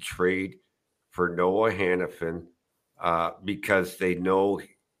afraid to trade for Noah Hanifin because they know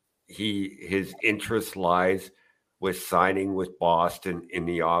his interest lies with signing with Boston in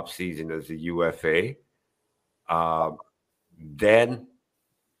the offseason as a UFA, then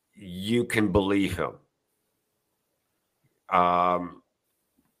you can believe him.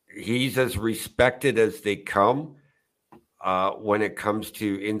 He's as respected as they come when it comes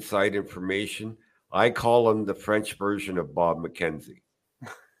to inside information. I call him the French version of Bob McKenzie.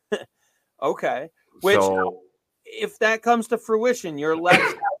 Okay. Which, if that comes to fruition, your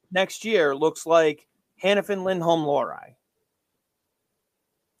left next year looks like Hanifin, Lindholm, Lohrei.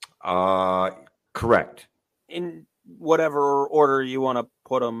 Correct. In whatever order you want to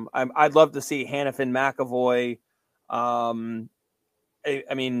put them. I'd love to see Hanifin, McAvoy. I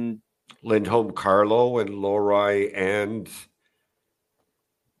mean, Lindholm, Carlo, and Lohrei, and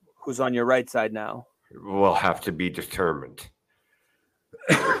who's on your right side now will have to be determined.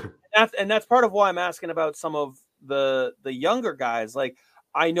 And that's part of why I'm asking about some of the younger guys. Like,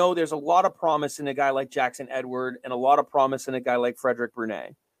 I know there's a lot of promise in a guy like Jackson Edward and a lot of promise in a guy like Frederick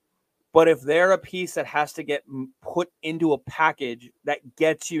Brunet. But if they're a piece that has to get put into a package that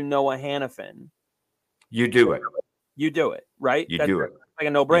gets you Noah Hannafin, you do it. You do it, right? You That's do it. like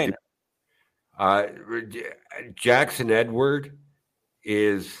a no-brainer. Jackson Edward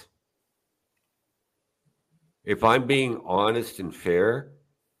is, if I'm being honest and fair,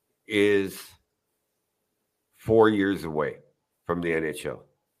 is 4 years away from the NHL.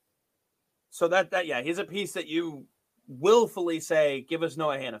 So that he's a piece that you willfully say, give us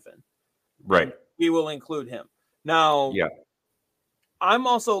Noah Hannafin. Right. We will include him. Now, yeah. I'm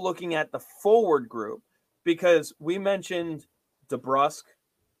also looking at the forward group because we mentioned DeBrusk.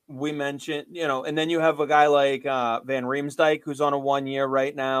 We mentioned, and then you have a guy like Van Riemsdyk, who's on a 1 year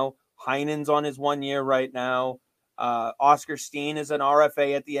right now. Heinen's on his 1 year right now. Oscar Steen is an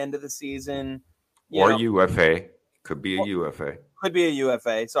RFA at the end of the season. UFA. Could be a UFA. Could be a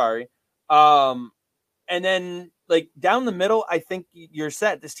UFA, sorry. And then, like, down the middle, I think you're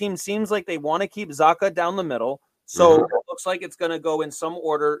set. This team seems like they want to keep Zacha down the middle. So it looks like it's going to go in some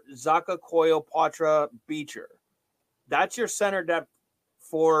order. Zacha, Coyle, Poitras, Beecher. That's your center depth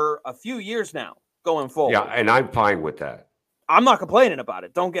for a few years now going forward. Yeah, and I'm fine with that. I'm not complaining about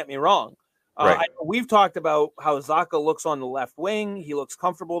it. Don't get me wrong. Right. We've talked about how Zacha looks on the left wing. He looks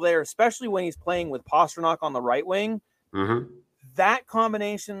comfortable there, especially when he's playing with Pastrnak on the right wing. Mm-hmm. That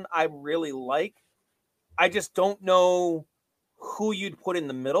combination I really like. I just don't know who you'd put in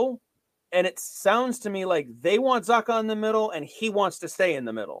the middle. And it sounds to me like they want Zacha in the middle and he wants to stay in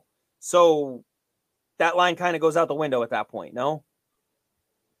the middle. So that line kind of goes out the window at that point, no?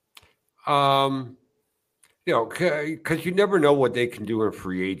 Because you never know what they can do in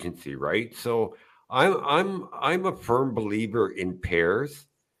free agency, right? So I'm a firm believer in pairs,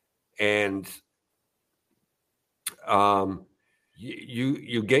 and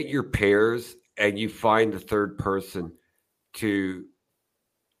you get your pairs and you find the third person to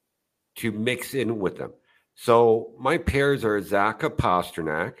mix in with them. So my pairs are Zacha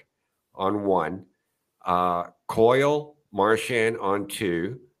Pastrnak on one, Coyle Marchand on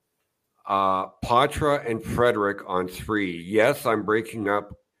two, Poitras and Frederick on three. Yes, I'm breaking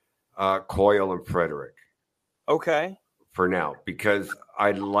up Coyle and Frederick. Okay. For now, because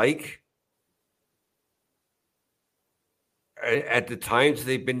I like, at the times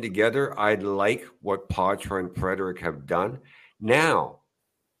they've been together, I like what Poitras and Frederick have done. Now,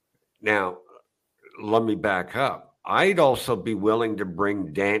 let me back up. I'd also be willing to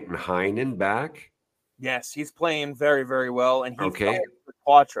bring Danton Heinen back. Yes, he's playing very, very well, and he's okay with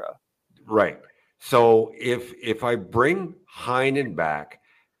Poitras. Right. So if I bring Heinen back,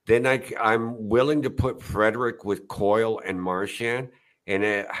 then I'm willing to put Frederick with Coyle and Marchand and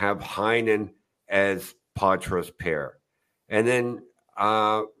have Heinen as Poitras' pair. And then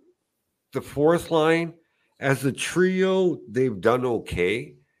the fourth line, as a trio, they've done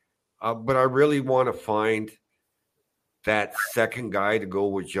okay. But I really want to find that second guy to go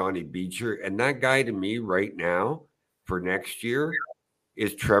with Johnny Beecher. And that guy to me right now for next year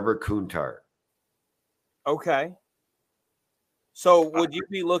is Trevor Kuntar. Okay. So would you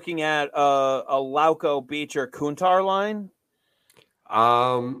be looking at a Lauko, Beecher, Kuntar line?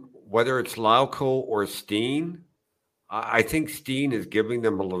 Whether it's Lauko or Steen, I think Steen is giving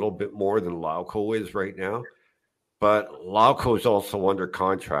them a little bit more than Lauko is right now. But Lauko is also under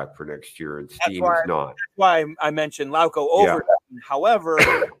contract for next year, and Steen is not. That's why I mentioned Lauko over. Yeah. However,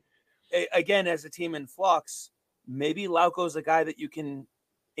 again, as a team in flux, maybe Lauko's a guy that you can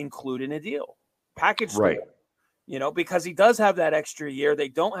include in a deal. Package right. Deal, because he does have that extra year. They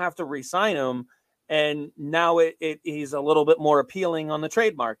don't have to re-sign him, and now he's a little bit more appealing on the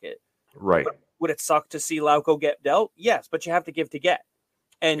trade market. Right. Would it suck to see Lauko get dealt? Yes, but you have to give to get.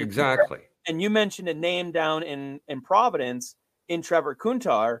 And exactly. And you mentioned a name down in Providence in Trevor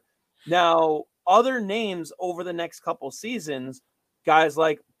Kuntar. Now, other names over the next couple seasons, guys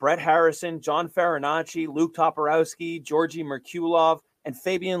like Brett Harrison, John Farinacci, Luke Toporowski, Georgi Merkulov, and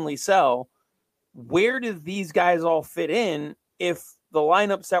Fabian Lysell. Where do these guys all fit in if the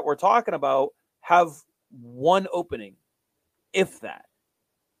lineups that we're talking about have one opening, if that?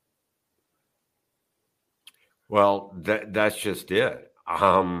 Well, that's just it.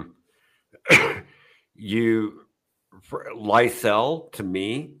 Lysell, to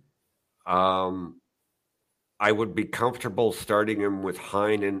me, I would be comfortable starting him with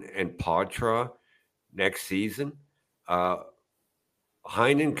Heinen and Poitras next season.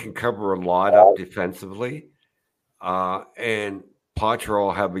 Heinen can cover a lot up defensively, and Poitras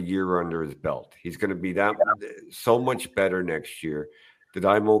will have a year under his belt. He's going to be so much better next year that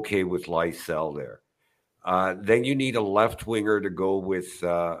I'm okay with Lysell there. Then you need a left winger to go with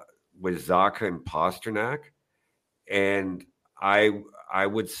Zacha and Pastrnak, and I I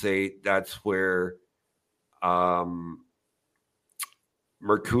would say that's where Merkulov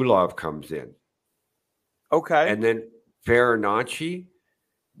comes in. Okay. And then Farinacci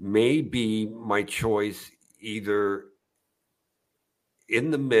may be my choice either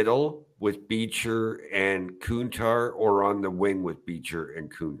in the middle with Beecher and Kuntar or on the wing with Beecher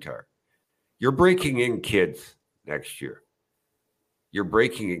and Kuntar. You're breaking in kids next year. You're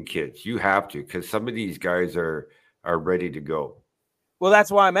breaking in kids. You have to, because some of these guys are ready to go. Well,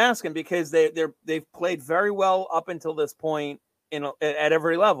 that's why I'm asking, because they've played very well up until this point at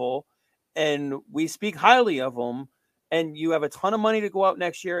every level, and we speak highly of them. And you have a ton of money to go out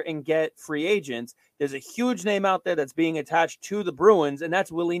next year and get free agents. There's a huge name out there that's being attached to the Bruins, and that's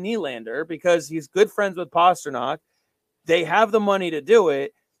Willie Nylander, because he's good friends with Pasternak. They have the money to do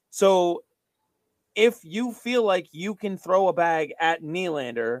it. So if you feel like you can throw a bag at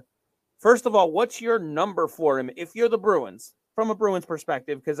Nylander, first of all, what's your number for him if you're the Bruins, from a Bruins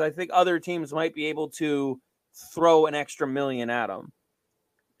perspective? Because I think other teams might be able to throw an extra $1 million at him.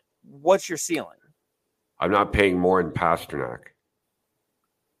 What's your ceiling? I'm not paying more than Pasternak.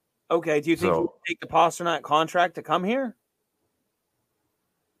 Okay, do you think you take the Pasternak contract to come here?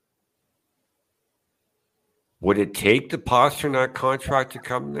 Would it take the Pasternak contract to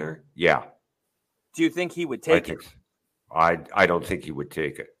come there? Yeah. Do you think he would take it? So. I don't think he would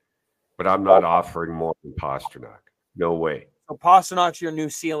take it. But I'm not offering more than Pasternak. No way. So Pasternak's your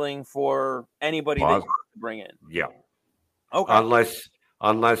new ceiling for anybody that you bring in? Yeah. Okay.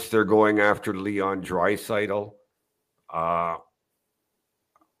 Unless they're going after Leon Draisaitl,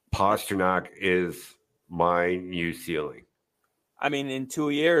 Pasternak is my new ceiling. I mean, in 2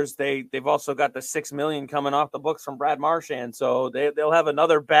 years, they've also got the $6 million coming off the books from Brad Marchand, so they'll have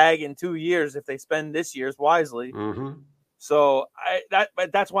another bag in 2 years if they spend this year's wisely. Mm-hmm. So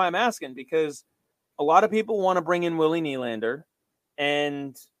that's why I'm asking, because a lot of people want to bring in Willie Nylander,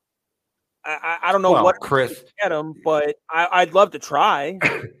 and I don't know what Chris to get him, but I'd love to try.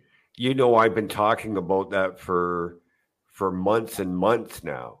 You know, I've been talking about that for months and months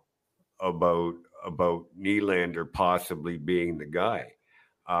now, about Nylander possibly being the guy.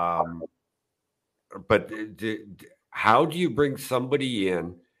 But how do you bring somebody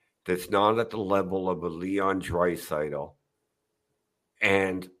in that's not at the level of a Leon Draisaitl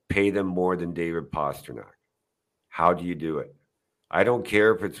and pay them more than David Pasternak? How do you do it? I don't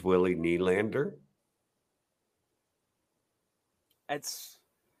care if it's Willie Nylander. At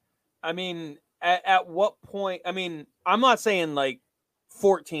what point? I mean, I'm not saying like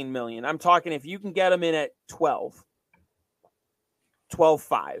 14 million. I'm talking if you can get him in at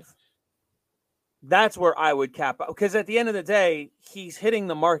 12.5. That's where I would cap out, because at the end of the day, he's hitting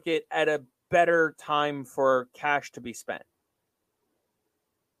the market at a better time for cash to be spent.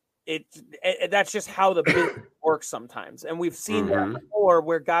 That's just how the business works sometimes, and we've seen that before,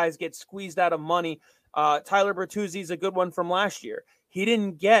 where guys get squeezed out of money. Tyler Bertuzzi's a good one from last year. He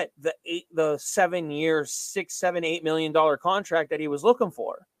didn't get the 7-year, $6, $7, $8 million contract that he was looking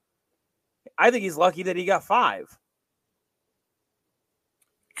for. I think he's lucky that he got 5.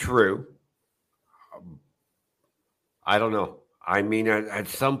 True. I don't know. I mean, at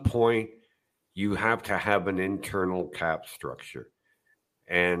some point, you have to have an internal cap structure.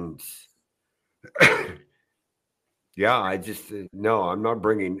 And yeah, I'm not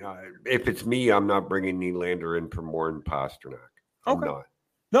bringing, if it's me, I'm not bringing Nylander in for more than Pasternak. I'm not.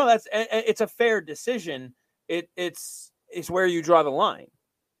 No, it's a fair decision. It's where you draw the line,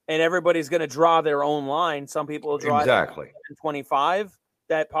 and everybody's going to draw their own line. Some people will draw exactly 25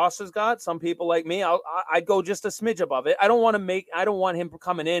 that Pasta's got. Some people like me, I'd go just a smidge above it. I don't want him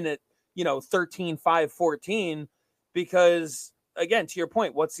coming in at 13, 5, 14, because again, to your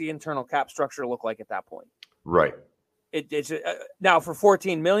point, what's the internal cap structure look like at that point? Right. It's now for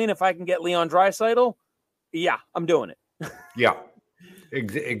 14 million. If I can get Leon Draisaitl, yeah, I'm doing it. Yeah,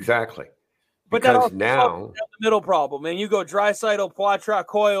 exactly. But because now the middle problem, and you go Draisaitl, Poitras,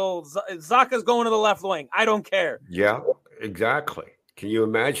 Coyle, Zacha's going to the left wing. I don't care. Yeah, exactly. Can you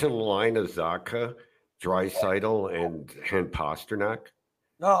imagine a line of Zacha, Draisaitl, and Pasternak?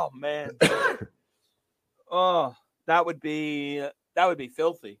 Oh man. Oh, that would be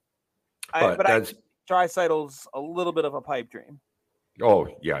filthy. But I think Draisaitl's a little bit of a pipe dream. Oh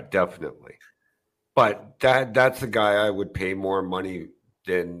yeah, definitely. But that's the guy I would pay more money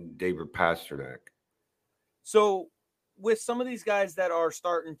than David Pasternak. So with some of these guys that are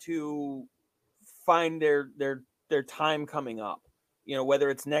starting to find their time coming up, whether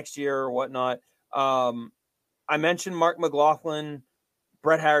it's next year or whatnot, I mentioned Mark McLaughlin,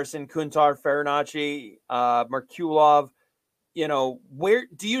 Brett Harrison, Kuntar, Farinacci, Merkulov. Where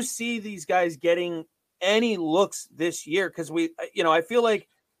do you see these guys getting any looks this year because I feel like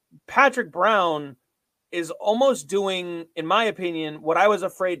Patrick Brown is almost doing, in my opinion, what I was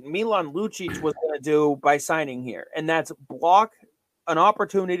afraid Milan Lucic was going to do by signing here, and that's block an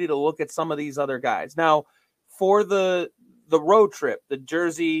opportunity to look at some of these other guys. Now, for the road trip, the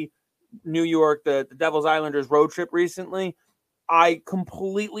Jersey, New York, the Devils Islanders road trip recently, I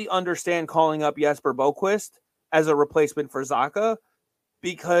completely understand calling up Jesper Boquist as a replacement for Zacha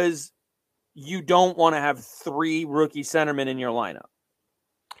because you don't want to have 3 rookie centermen in your lineup.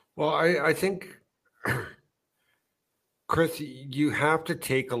 Well, I think, Chris, you have to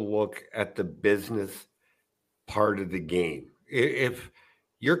take a look at the business part of the game. If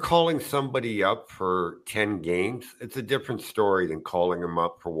you're calling somebody up for 10 games, it's a different story than calling them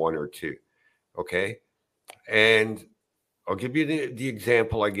up for 1 or 2. Okay. And I'll give you the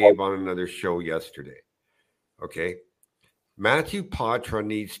example I gave on another show yesterday. Okay. Matthew Patra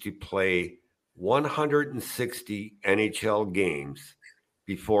needs to play 160 NHL games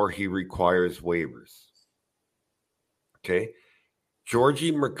before he requires waivers. Okay.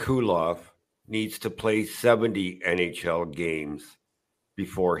 Georgi Merkulov needs to play 70 NHL games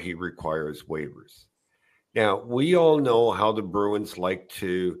before he requires waivers. Now, we all know how the Bruins like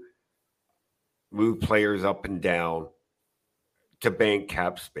to move players up and down to bank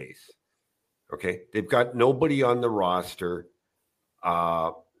cap space. Okay. They've got nobody on the roster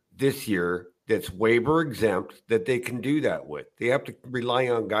this year that's waiver exempt that they can do that with. They have to rely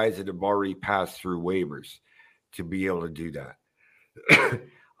on guys that have already passed through waivers to be able to do that.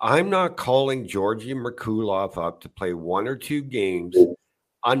 I'm not calling Georgi Merkulov up to play 1 or 2 games,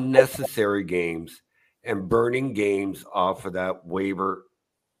 unnecessary games, and burning games off of that waiver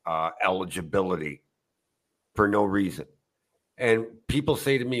eligibility for no reason. And people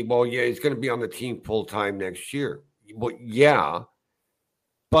say to me, well, yeah, he's going to be on the team full time next year. Well, yeah,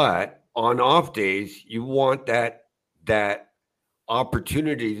 but on off days, you want that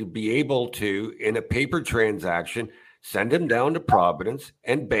opportunity to be able to, in a paper transaction, send him down to Providence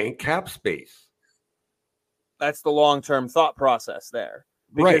and bank cap space. That's the long-term thought process there.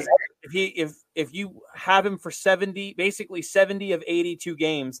 Because right. If you have him for 70 of 82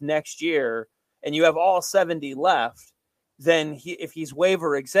 games next year, and you have all 70 left, then if he's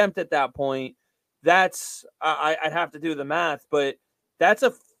waiver exempt at that point, that's I'd have to do the math, but that's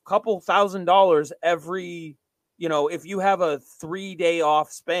a couple $1,000 every. If you have a 3-day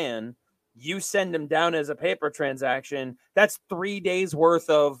off span, you send him down as a paper transaction. That's 3 days worth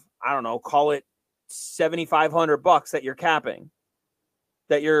of, I don't know, call it $7,500 that you're capping,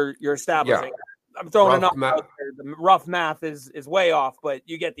 that you're establishing. Yeah. I'm throwing enough out there. The rough math is way off, but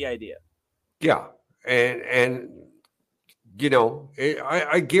you get the idea. Yeah, and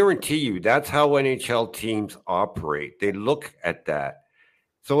I guarantee you that's how NHL teams operate. They look at that.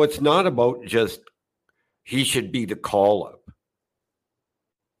 So it's not about just he should be the call-up.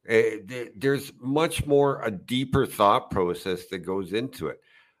 There's much more a deeper thought process that goes into it.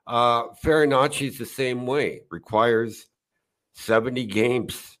 Farinacci's the same way. Requires 70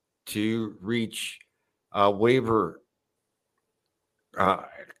 games to reach waiver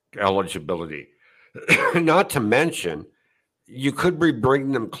eligibility. Not to mention, you could be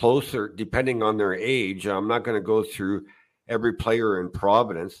bringing them closer depending on their age. I'm not going to go through every player in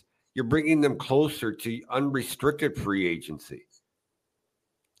Providence. You're bringing them closer to unrestricted free agency.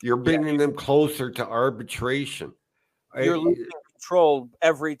 You're bringing them closer to arbitration. You're losing control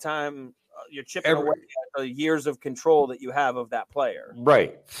every time you're chipping away at the years of control that you have of that player.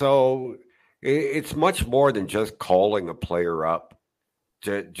 Right. So it's much more than just calling a player up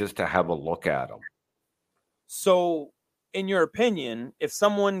just to have a look at them. So, in your opinion, if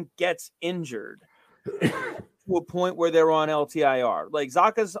someone gets injured to a point where they're on LTIR, like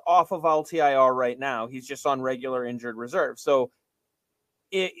Zacha's off of LTIR right now, he's just on regular injured reserve. So,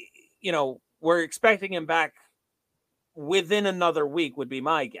 we're expecting him back within another week would be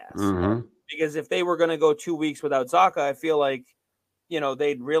my guess. Mm-hmm. Because if they were going to go 2 weeks without Zacha, I feel like,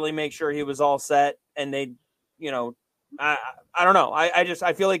 they'd really make sure he was all set, and they'd, I don't know.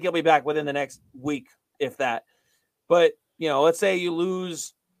 I feel like he'll be back within the next week, if that. But, let's say you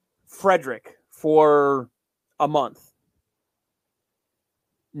lose Frederick for a month.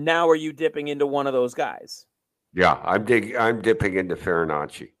 Now are you dipping into one of those guys? Yeah, I'm dipping into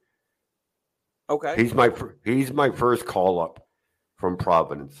Farinacci. Okay. He's my first call up from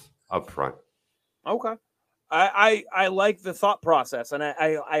Providence up front. Okay. I like the thought process, and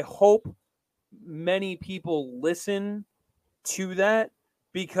I hope many people listen to that,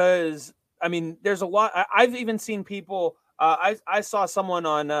 because there's a lot. I've even seen people. I saw someone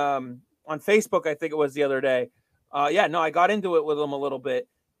on Facebook, I think it was the other day. I got into it with him a little bit.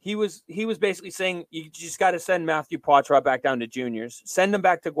 he was basically saying you just got to send Matthew Poitras back down to juniors. Send him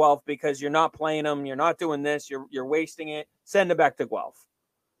back to Guelph because you're not playing him. You're not doing this. You're wasting it. Send him back to Guelph.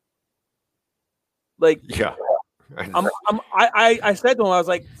 Like, yeah. I said to him, I was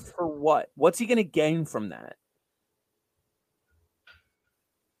like, for what? What's he going to gain from that?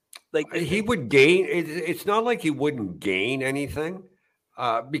 Like, he would gain. It's not like he wouldn't gain anything,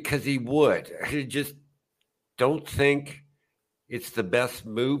 because he would. I just don't think it's the best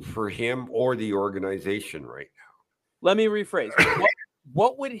move for him or the organization right now. Let me rephrase.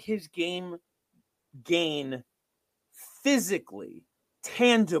 What would his game gain physically,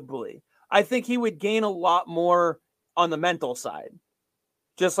 tangibly? I think he would gain a lot more on the mental side,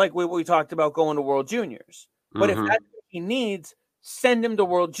 just like we talked about going to World Juniors. But if that's what he needs, send him to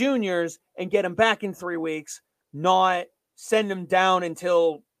World Juniors and get him back in 3 weeks, not send him down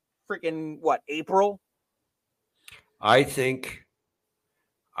until freaking April? I think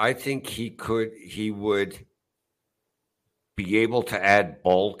he would be able to add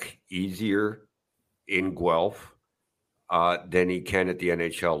bulk easier in Guelph than he can at the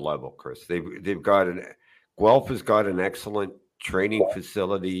NHL level, Chris. Guelph has got an excellent training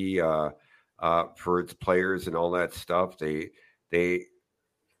facility for its players and all that stuff. They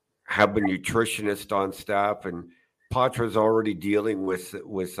have a nutritionist on staff, and Poitras's already dealing with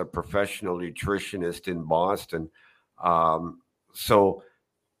a professional nutritionist in Boston. And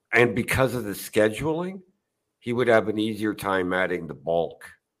because of the scheduling, he would have an easier time adding the bulk.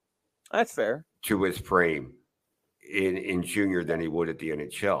 That's fair. To his frame in junior than he would at the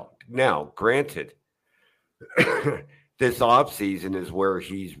NHL. Now, granted, this offseason is where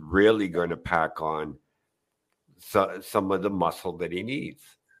he's really going to pack on some of the muscle that he needs.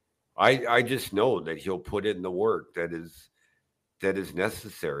 I just know that he'll put in the work that is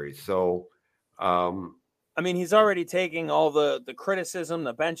necessary. So, I mean, he's already taking all the criticism,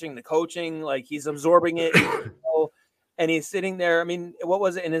 the benching, the coaching, like he's absorbing it, and he's sitting there. I mean, what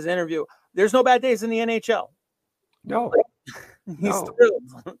was it in his interview? There's no bad days in the NHL. No. He's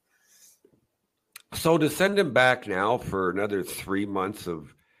thrilled. So to send him back now for another 3 months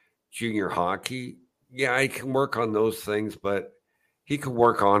of junior hockey, yeah, I can work on those things, but he can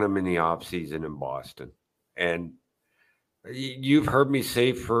work on them in the offseason in Boston. And you've heard me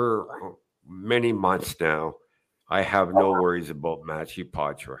say for many months now, I have no worries about Matthew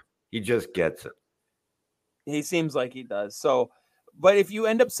Poitras. He just gets it. He seems like he does. So, but if you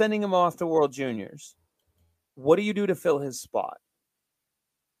end up sending him off to World Juniors, what do you do to fill his spot?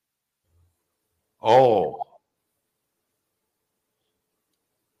 Oh.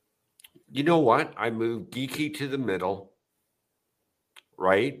 You know what? I moved Geeky to the middle,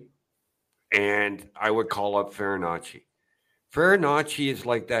 right? And I would call up Farinacci. Farinacci is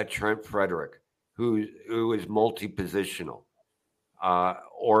like that Trent Frederick who is multi-positional,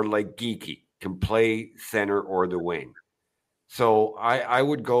 or like Geeky, can play center or the wing. So I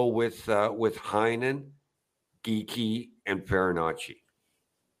would go with Heinen, Geeky, and Farinacci.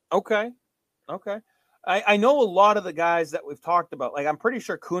 Okay. I know a lot of the guys that we've talked about. Like, I'm pretty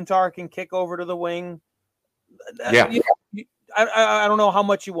sure Kuntar can kick over to the wing. Yeah. I don't know how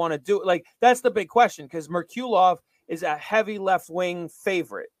much you want to do. Like, that's the big question, because Merkulov is a heavy left wing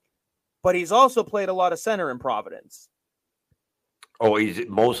favorite, but he's also played a lot of center in Providence. Oh, he's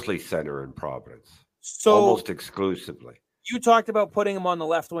mostly center in Providence. So almost exclusively. You talked about putting him on the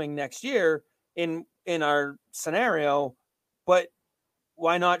left wing next year in our scenario, but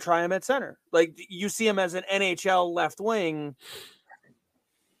why not try him at center? Like, you see him as an NHL left wing.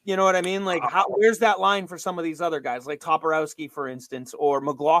 You know what I mean? Like, where's that line for some of these other guys, like Toporowski, for instance, or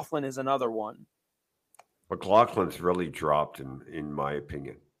McLaughlin is another one. McLaughlin's really dropped, in my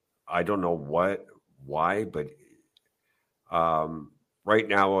opinion. I don't know why, but right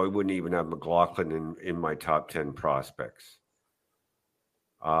now I wouldn't even have McLaughlin in my top 10 prospects.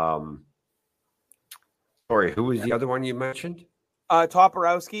 Sorry, who was the other one you mentioned?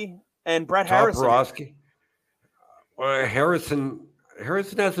 Toporowski and Brett Harrison. Toporowski. Harrison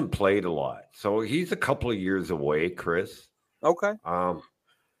hasn't played a lot, so he's a couple of years away, Chris. Okay.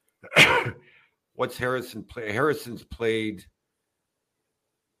 What's Harrison play? Harrison's played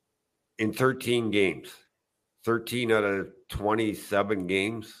in 13 games, 13 out of 27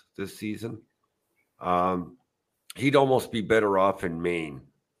 games this season. He'd almost be better off in Maine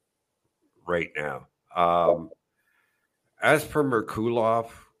right now. As for Merkulov,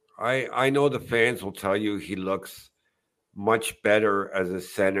 I know the fans will tell you he looks much better as a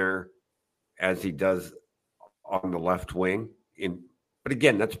center as he does on the left wing. But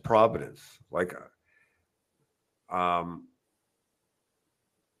again, that's Providence. Like, I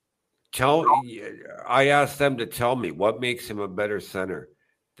asked them to tell me what makes him a better center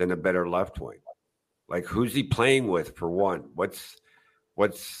than a better left wing. Like, who's he playing with for one? What's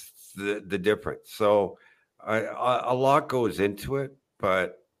the difference? So a lot goes into it,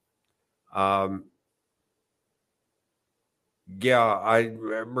 but Merkulov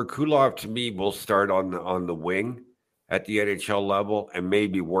to me will start on the wing at the NHL level and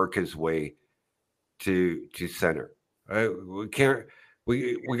maybe work his way to center. We can't.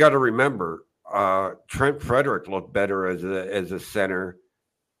 We got to remember Trent Frederick looked better as a center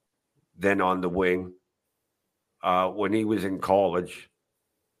than on the wing when he was in college.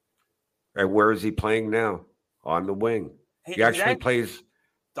 And where is he playing now? On the wing. He actually plays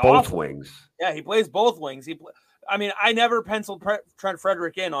both wings. Yeah, he plays both wings. I never penciled Trent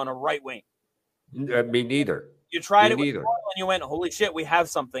Frederick in on a right wing. Me neither. You tried it with Paul and you went, holy shit, we have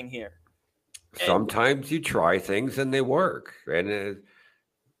something here. Sometimes you try things and they work. And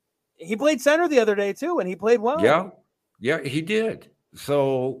he played center the other day too, and he played well. Yeah, he did.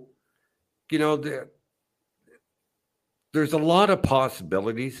 So, there's a lot of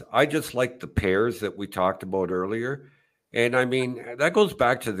possibilities. I just like the pairs that we talked about earlier. And I mean, that goes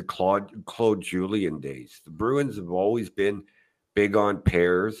back to the Claude Julien days. The Bruins have always been big on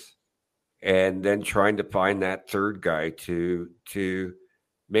pairs and then trying to find that third guy to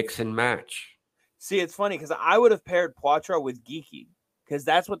mix and match. See, it's funny because I would have paired Poitras with Geeky because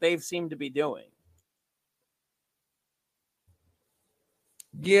that's what they've seemed to be doing.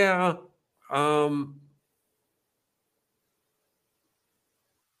 Yeah.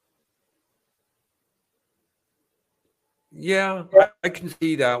 Yeah, I can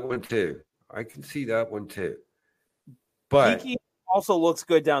see that one too. But Geeky also looks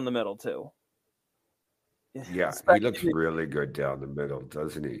good down the middle too. Yeah, he looks really good down the middle,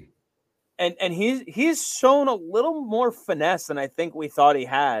 doesn't he? And he's shown a little more finesse than I think we thought he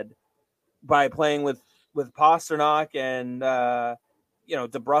had by playing with Pasternak and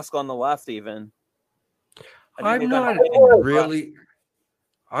DeBrusk on the left even. I'm not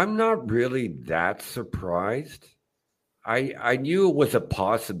really that surprised. I knew it was a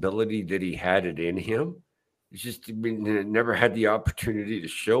possibility that he had it in him. It's just never had the opportunity to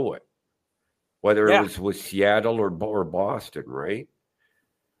show it, whether it was with Seattle or Boston, right?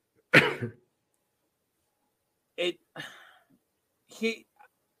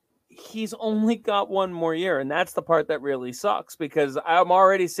 He's only got one more year, and that's the part that really sucks because I'm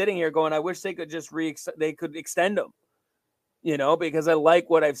already sitting here going, I wish they could just extend him. Because I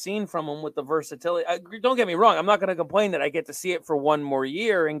like what I've seen from him with the versatility. Don't get me wrong. I'm not going to complain that I get to see it for one more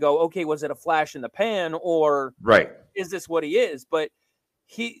year and go, okay, was it a flash in the pan or is this what he is? But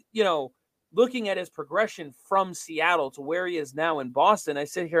he, looking at his progression from Seattle to where he is now in Boston, I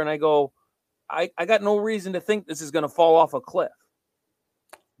sit here and I go, I got no reason to think this is going to fall off a cliff.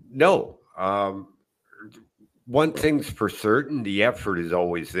 No. One thing's for certain, the effort is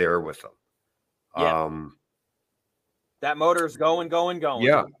always there with him. Yeah. That motor is going.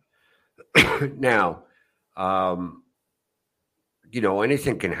 Yeah. Now,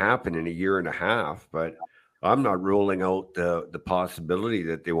 anything can happen in a year and a half, but I'm not ruling out the possibility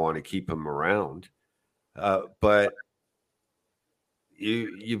that they want to keep him around. But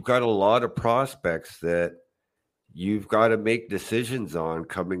you've got a lot of prospects that you've got to make decisions on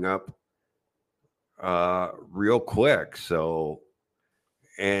coming up real quick. So.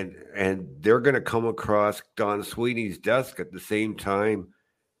 And they're going to come across Don Sweeney's desk at the same time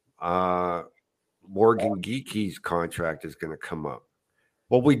Morgan Geeky's contract is going to come up.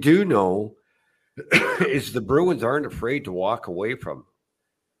 What we do know is the Bruins aren't afraid to walk away from him.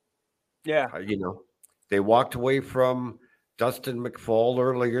 Yeah. They walked away from Dustin McFall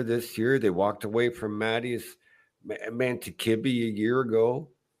earlier this year. They walked away from Mattias Mantikibi a year ago,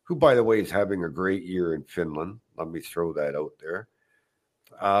 who, by the way, is having a great year in Finland. Let me throw that out there.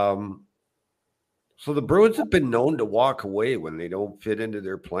 So the Bruins have been known to walk away when they don't fit into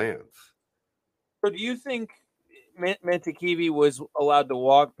their plans. So do you think Mantikivi was allowed to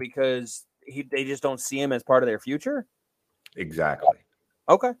walk because they just don't see him as part of their future? Exactly.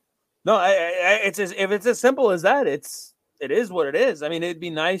 Okay. No, if it's as simple as that, it is what it is. I mean, it'd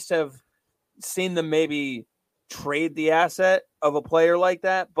be nice to have seen them maybe trade the asset of a player like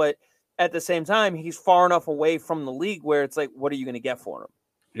that, but at the same time, he's far enough away from the league where it's like, what are you going to get for him?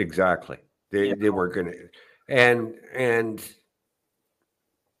 Exactly. They were going to, and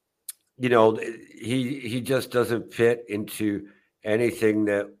he just doesn't fit into anything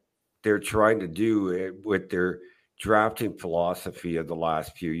that they're trying to do with their drafting philosophy of the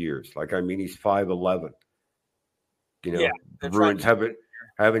last few years. Like, he's 5'11". The Bruins haven't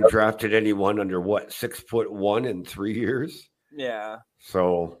drafted anyone under 6'1" in 3 years. Yeah.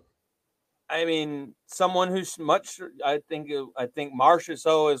 So I mean, someone who's much. I think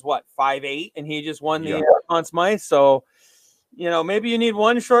Marchessault is what 5'8", and he just won the Conn Smythe. So, maybe you need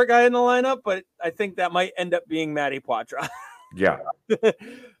one short guy in the lineup, but I think that might end up being Matty Poitras. Yeah.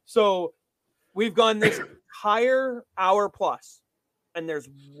 So we've gone this entire hour plus, and there's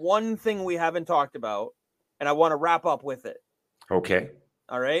one thing we haven't talked about, and I want to wrap up with it. Okay.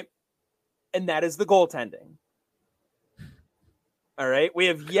 All right. And that is the goaltending. All right. We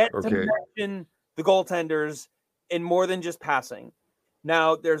have yet to mention the goaltenders in more than just passing.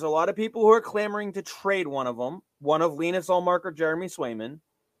 Now, there's a lot of people who are clamoring to trade one of them, one of Linus Ullmark or Jeremy Swayman.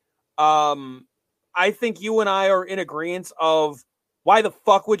 I think you and I are in agreement of why the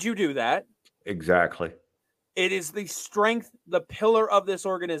fuck would you do that? Exactly. It is the strength, the pillar of this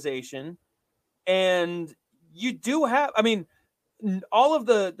organization. And you do have, I mean, all of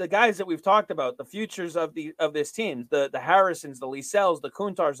the guys that we've talked about, the futures of this team, the Harrisons, the Liesells, the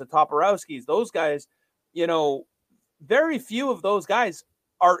Kuntars, the Toporowskis, those guys, very few of those guys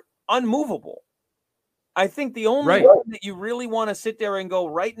are unmovable. I think the only one that you really want to sit there and go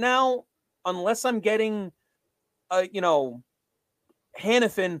right now, unless I'm getting,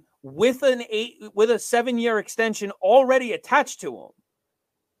 Hannafin with a 7-year extension already attached to him.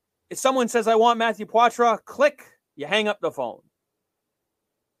 If someone says, I want Matthew Poitras, click, you hang up the phone.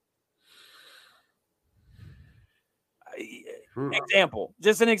 Example,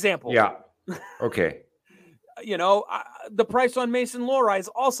 just an example. Yeah. Okay. The price on Mason Lohrei is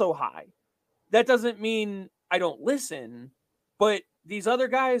also high. That doesn't mean I don't listen, but these other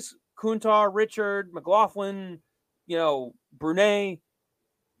guys, Kuntar, Richard, McLaughlin, Brunet,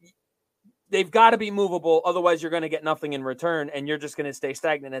 they've got to be movable. Otherwise, you're going to get nothing in return, and you're just going to stay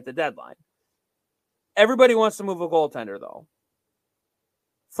stagnant at the deadline. Everybody wants to move a goaltender, though.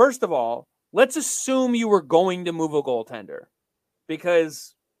 First of all, let's assume you were going to move a goaltender,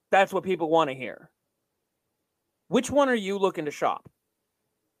 because that's what people want to hear. Which one are you looking to shop?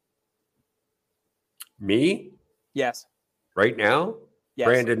 Me? Yes. Right now? Yes.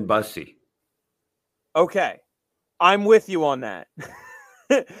 Brandon Bussey. Okay. I'm with you on that.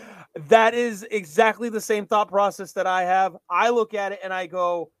 That is exactly the same thought process that I have. I look at it and I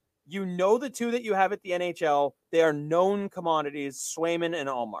go, the two that you have at the NHL, they are known commodities, Swayman and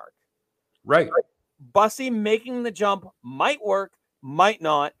Ullmark. Right. Bussey making the jump might work, might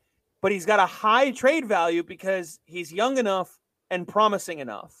not, but he's got a high trade value because he's young enough and promising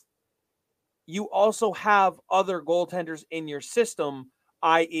enough. You also have other goaltenders in your system,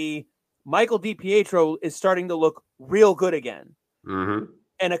 i.e. Michael DiPietro is starting to look real good again. Mm-hmm.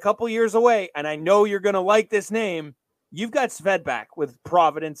 And a couple years away, and I know you're going to like this name, you've got Svedback with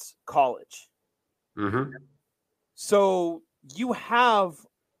Providence College. Mm-hmm. So you have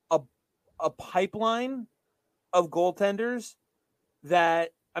a pipeline of goaltenders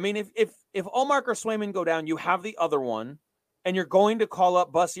that, I mean, if Ullmark or Swayman go down, you have the other one, and you're going to call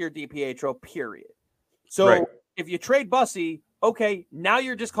up Bussey or DiPietro, period. So if you trade Bussey, okay, now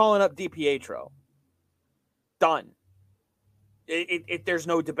you're just calling up DiPietro. Done. There's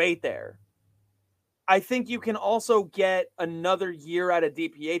no debate there. I think you can also get another year out of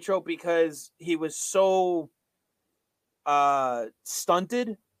DiPietro because he was so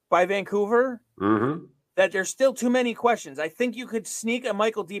stunted by Vancouver that there's still too many questions. I think you could sneak a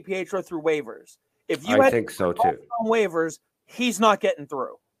Michael DiPietro through waivers. If you I think so too. On waivers, he's not getting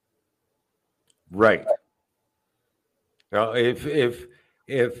through. Right. Now, if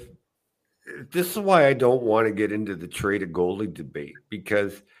this is why I don't want to get into the trade a goalie debate,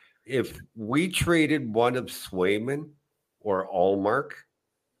 because if we traded one of Swayman or Ullmark,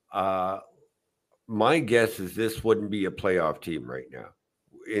 my guess is this wouldn't be a playoff team right now.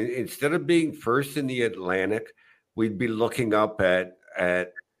 Instead of being first in the Atlantic, we'd be looking up at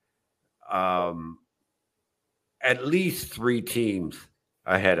least 3 teams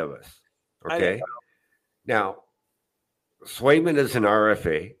ahead of us. Okay. Now, Swayman is an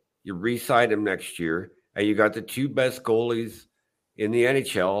RFA. You re-sign him next year, and you got the 2 best goalies in the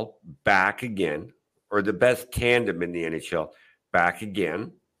NHL back again, or the best tandem in the NHL back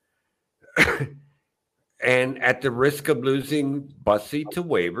again. And at the risk of losing Bussey to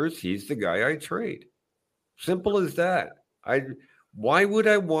waivers, he's the guy I trade. Simple as that. Why would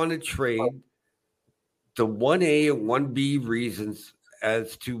I want to trade the 1A and 1B reasons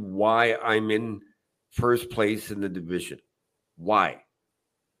as to why I'm in first place in the division? Why?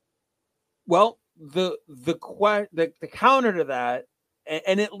 Well, the counter to that,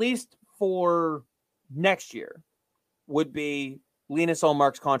 and at least for next year, would be Linus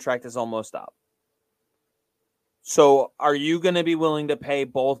Ullmark's contract is almost up. So are you going to be willing to pay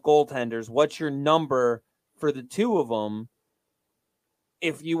both goaltenders? What's your number for the 2 of them?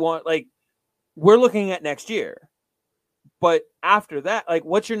 If you want, like, we're looking at next year. But after that, like,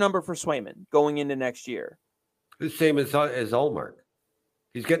 what's your number for Swayman going into next year? The same as Allmark.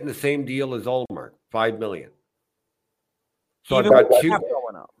 He's getting the same deal as Allmark, $5 million. So Even I've got with the two. cap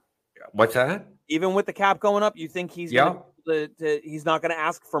going up. What's that? Even with the cap going up, you think he's he's not going to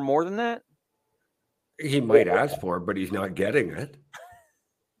ask for more than that? He might ask for it, but he's not getting it.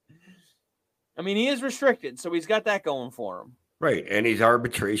 I mean, he is restricted, so he's got that going for him. Right, and he's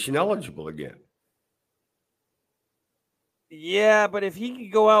arbitration eligible again. Yeah, but if he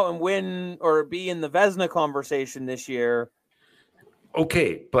could go out and win or be in the Vezina conversation this year.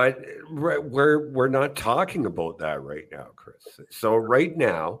 Okay, but we're not talking about that right now, Chris. So right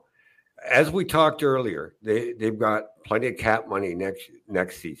now, as we talked earlier, they've got plenty of cap money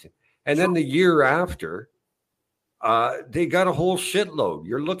next season. And then the year after, they got a whole shitload.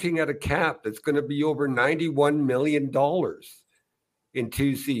 You're looking at a cap that's going to be over $91 million in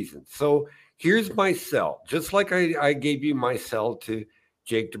 2 seasons. So here's my sell, just like I gave you my sell to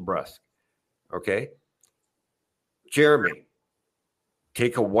Jake DeBrusk. Okay? Jeremy,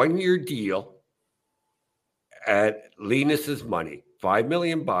 take a 1-year deal at Linus's money, $5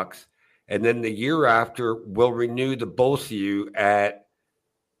 million, and then the year after, we'll renew the both of you at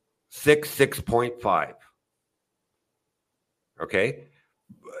 6.5. Okay?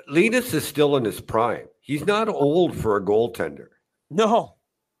 Linus is still in his prime. He's not old for a goaltender. No.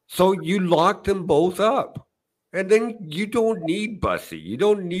 So you lock them both up. And then you don't need Bussy. You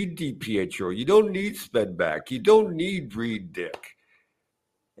don't need DiPietro. You don't need Svedback. You don't need Reed Dick.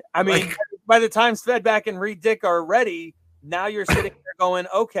 I mean, by the time Svedback and Reed Dick are ready, now you're sitting there going,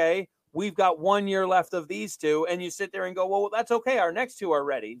 okay, we've got 1 year left of these two. And you sit there and go, well, that's okay. Our next two are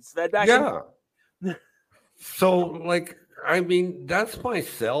ready. Svedback. Yeah. So, like, I mean, that's my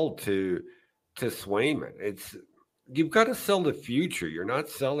sell to Swayman. It's, you've got to sell the future. You're not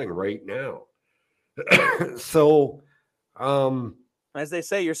selling right now. So, as they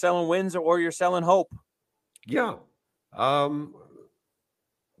say, you're selling wins or you're selling hope. Yeah.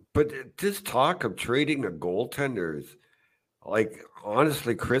 But this talk of trading a goaltender is, like,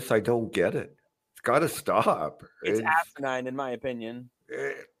 honestly, Chris, I don't get it. It's got to stop. It's asinine, in my opinion.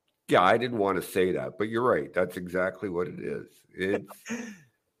 Yeah, I didn't want to say that, but you're right. That's exactly what it is. It's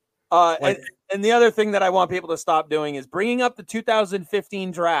and the other thing that I want people to stop doing is bringing up the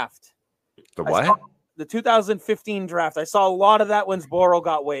 2015 draft. The what? The 2015 draft. I saw a lot of that when Zboril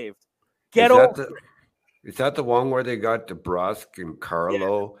got waived. Is that the one where they got DeBrusk and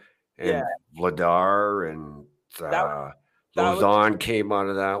Carlo and Vladar and Lausanne came out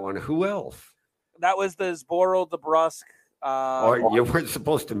of that one? Who else? That was the Zboril, DeBrusk. You weren't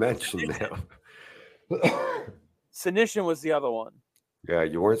supposed to mention them. Senyshyn was the other one. Yeah,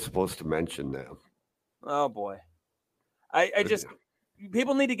 you weren't supposed to mention them. Oh boy, I just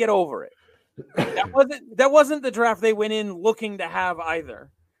people need to get over it. That wasn't the draft they went in looking to have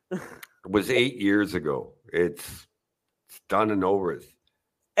either. It was 8 years ago. It's done and over with.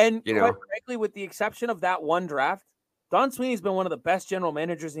 And quite frankly, with the exception of that one draft, Don Sweeney's been one of the best general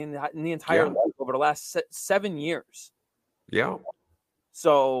managers in the entire league over the last 7 years. Yeah.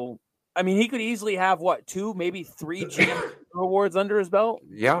 So, I mean, he could easily have 2, maybe 3 GM awards under his belt.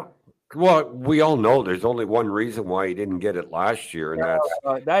 Yeah. Well, we all know there's only one reason why he didn't get it last year, and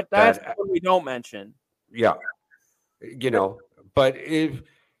that's what we don't mention. Yeah. But if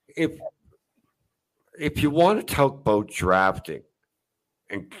you want to talk about drafting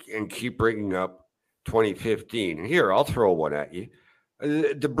and keep bringing up 2015, and here, I'll throw one at you.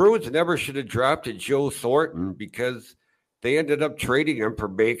 The Bruins never should have drafted Joe Thornton because they ended up trading him for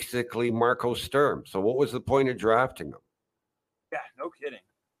basically Marco Sturm. So what was the point of drafting him? Yeah, no kidding.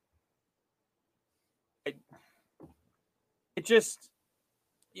 It just,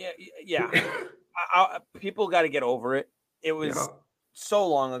 yeah. People got to get over it. It was so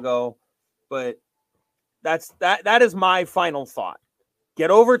long ago, but that is my final thought.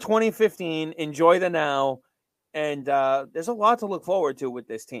 Get over 2015, enjoy the now, and there's a lot to look forward to with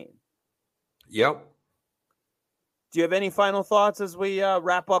this team. Yep. Do you have any final thoughts as we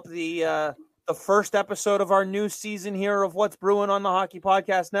wrap up the first episode of our new season here of What's Brewing on the Hockey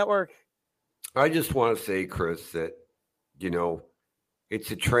Podcast Network? I just want to say, Chris, that, it's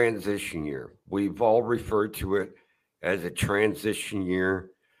a transition year. We've all referred to it as a transition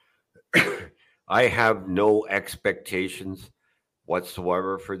year. I have no expectations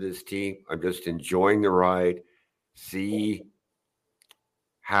whatsoever for this team. I'm just enjoying the ride, see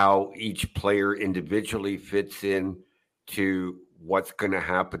how each player individually fits in to what's going to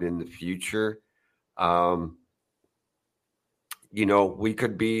happen in the future. We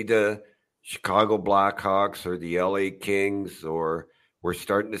could be the Chicago Blackhawks or the LA Kings, or We're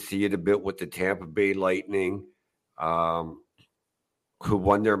starting to see it a bit with the Tampa Bay Lightning, who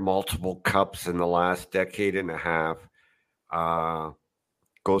won their multiple cups in the last decade and a half,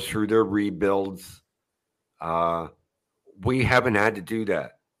 go through their rebuilds. We haven't had to do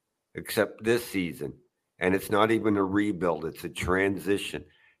that except this season. And it's not even a rebuild, it's a transition.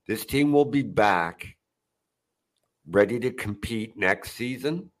 This team will be back ready to compete next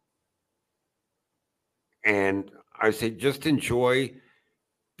season. And I say just enjoy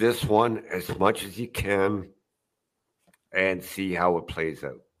this one as much as you can and see how it plays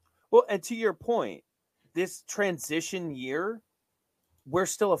out. Well, and to your point, this transition year, we're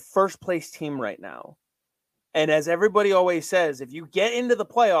still a first place team right now. And as everybody always says, if you get into the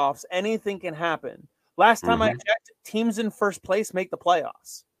playoffs, anything can happen. Last time I checked, teams in first place make the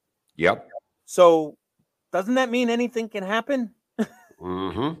playoffs. Yep. So doesn't that mean anything can happen?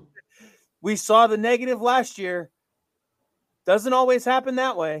 We saw the negative last year. Doesn't always happen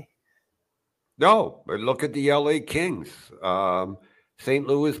that way. No, but look at the LA Kings, St.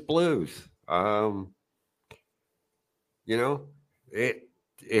 Louis Blues.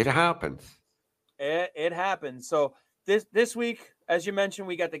 It happens. It happens. So this week, as you mentioned,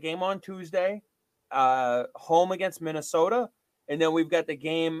 we got the game on Tuesday, home against Minnesota, and then we've got the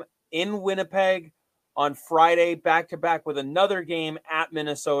game in Winnipeg on Friday, back to back with another game at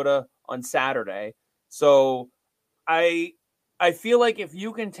Minnesota on Saturday. So I feel like if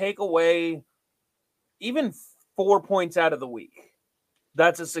you can take away even 4 points out of the week,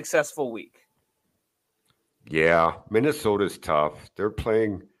 that's a successful week. Yeah, Minnesota's tough. They're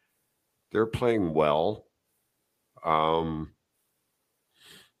playing well. And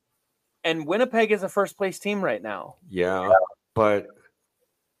Winnipeg is a first place team right now. Yeah, but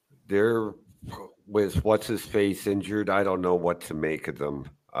they're with what's his face injured. I don't know what to make of them.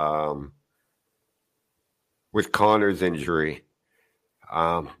 With Connor's injury,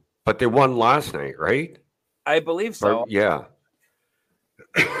 but they won last night, right? I believe so. Yeah.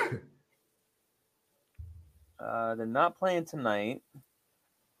 They're not playing tonight.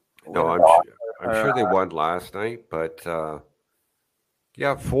 No, I'm sure they won last night, but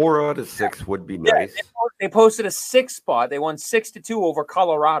yeah, 4 out of 6 would be nice. They posted a 6th spot. They won 6-2 over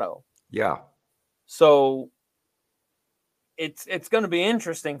Colorado. Yeah. So it's going to be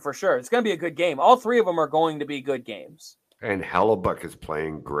interesting for sure. It's going to be a good game. All 3 of them are going to be good games. And Hellebuck is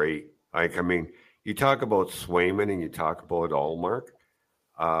playing great. You talk about Swayman and you talk about Allmark.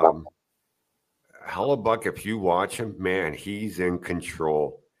 Hellebuck, if you watch him, man, he's in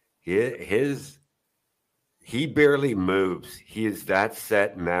control. He barely moves. He is that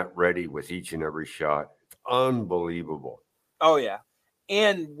set and that ready with each and every shot. It's unbelievable. Oh, yeah.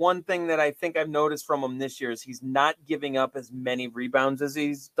 And one thing that I think I've noticed from him this year is he's not giving up as many rebounds as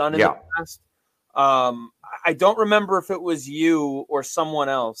he's done in the past. I don't remember if it was you or someone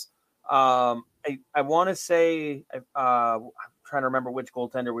else. I want to say, I'm trying to remember which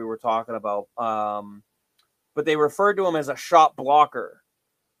goaltender we were talking about. But they referred to him as a shot blocker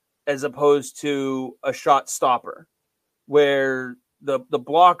as opposed to a shot stopper, where the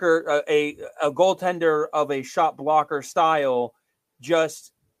blocker, a goaltender of a shot blocker style,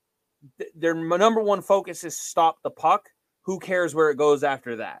 just their number one focus is stop the puck. Who cares where it goes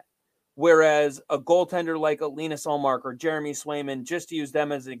after that? Whereas a goaltender like Linus Ullmark or Jeremy Swayman, just to use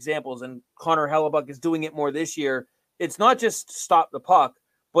them as examples, and Connor Hellebuck is doing it more this year, it's not just stop the puck,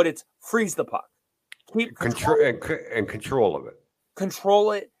 but it's freeze the puck. Keep control of it.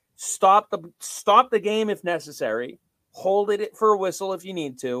 Control it. Stop the game if necessary. Hold it for a whistle if you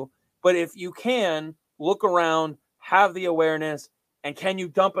need to. But if you can, look around, have the awareness, and can you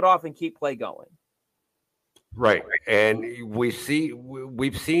dump it off and keep play going? Right. And we've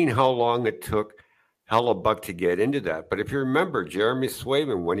seen how long it took Hellebuck to get into that. But if you remember, Jeremy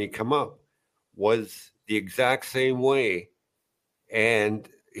Swayman, when he come up, was the exact same way. And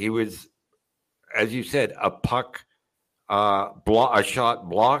he was, as you said, a puck a shot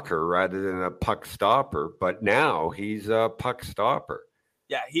blocker rather than a puck stopper. But now he's a puck stopper.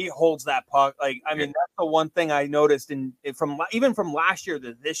 Yeah, he holds that puck. That's the one thing I noticed from last year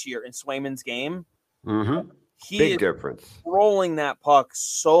to this year in Swayman's game. Mm-hmm. He is difference. Rolling that puck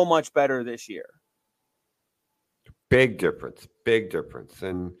so much better this year. Big difference.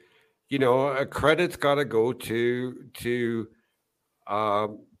 And, a credit's got to go to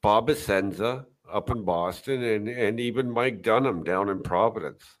Bob Essenza up in Boston and even Mike Dunham down in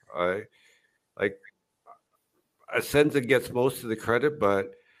Providence. Essenza gets most of the credit,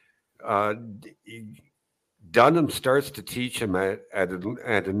 but Dunham starts to teach him at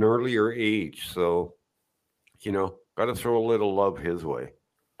an earlier age. So, got to throw a little love his way.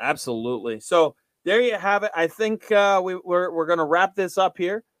 Absolutely. So there you have it. I think we're going to wrap this up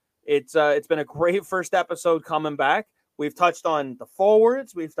here. It's been a great first episode coming back. We've touched on the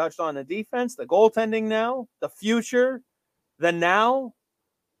forwards, we've touched on the defense, the goaltending now, the future, the now.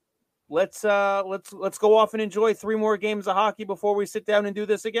 Let's go off and enjoy 3 more games of hockey before we sit down and do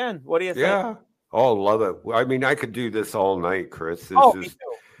this again. What do you think? Yeah. Oh, love it. I mean, I could do this all night, Chris. Me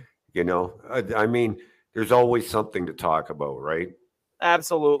too. I mean, there's always something to talk about, right?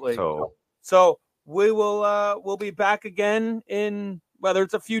 Absolutely. So we'll be back again in whether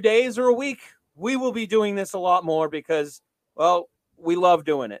it's a few days or a week. We will be doing this a lot more because, well, we love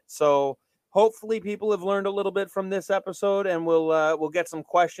doing it. So hopefully people have learned a little bit from this episode, and we'll get some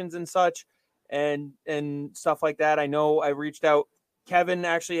questions and such and stuff like that. I know I reached out. Kevin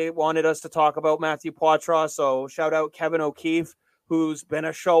actually wanted us to talk about Matthew Poitras, so shout out Kevin O'Keefe, who's been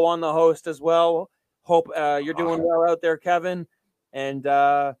a show on the host as well. Hope you're doing well out there, Kevin. And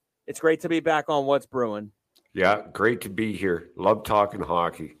it's great to be back on What's Bruin. Yeah, great to be here. Love talking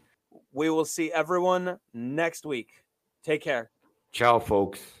hockey. We will see everyone next week. Take care. Ciao,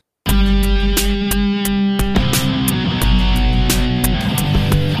 folks.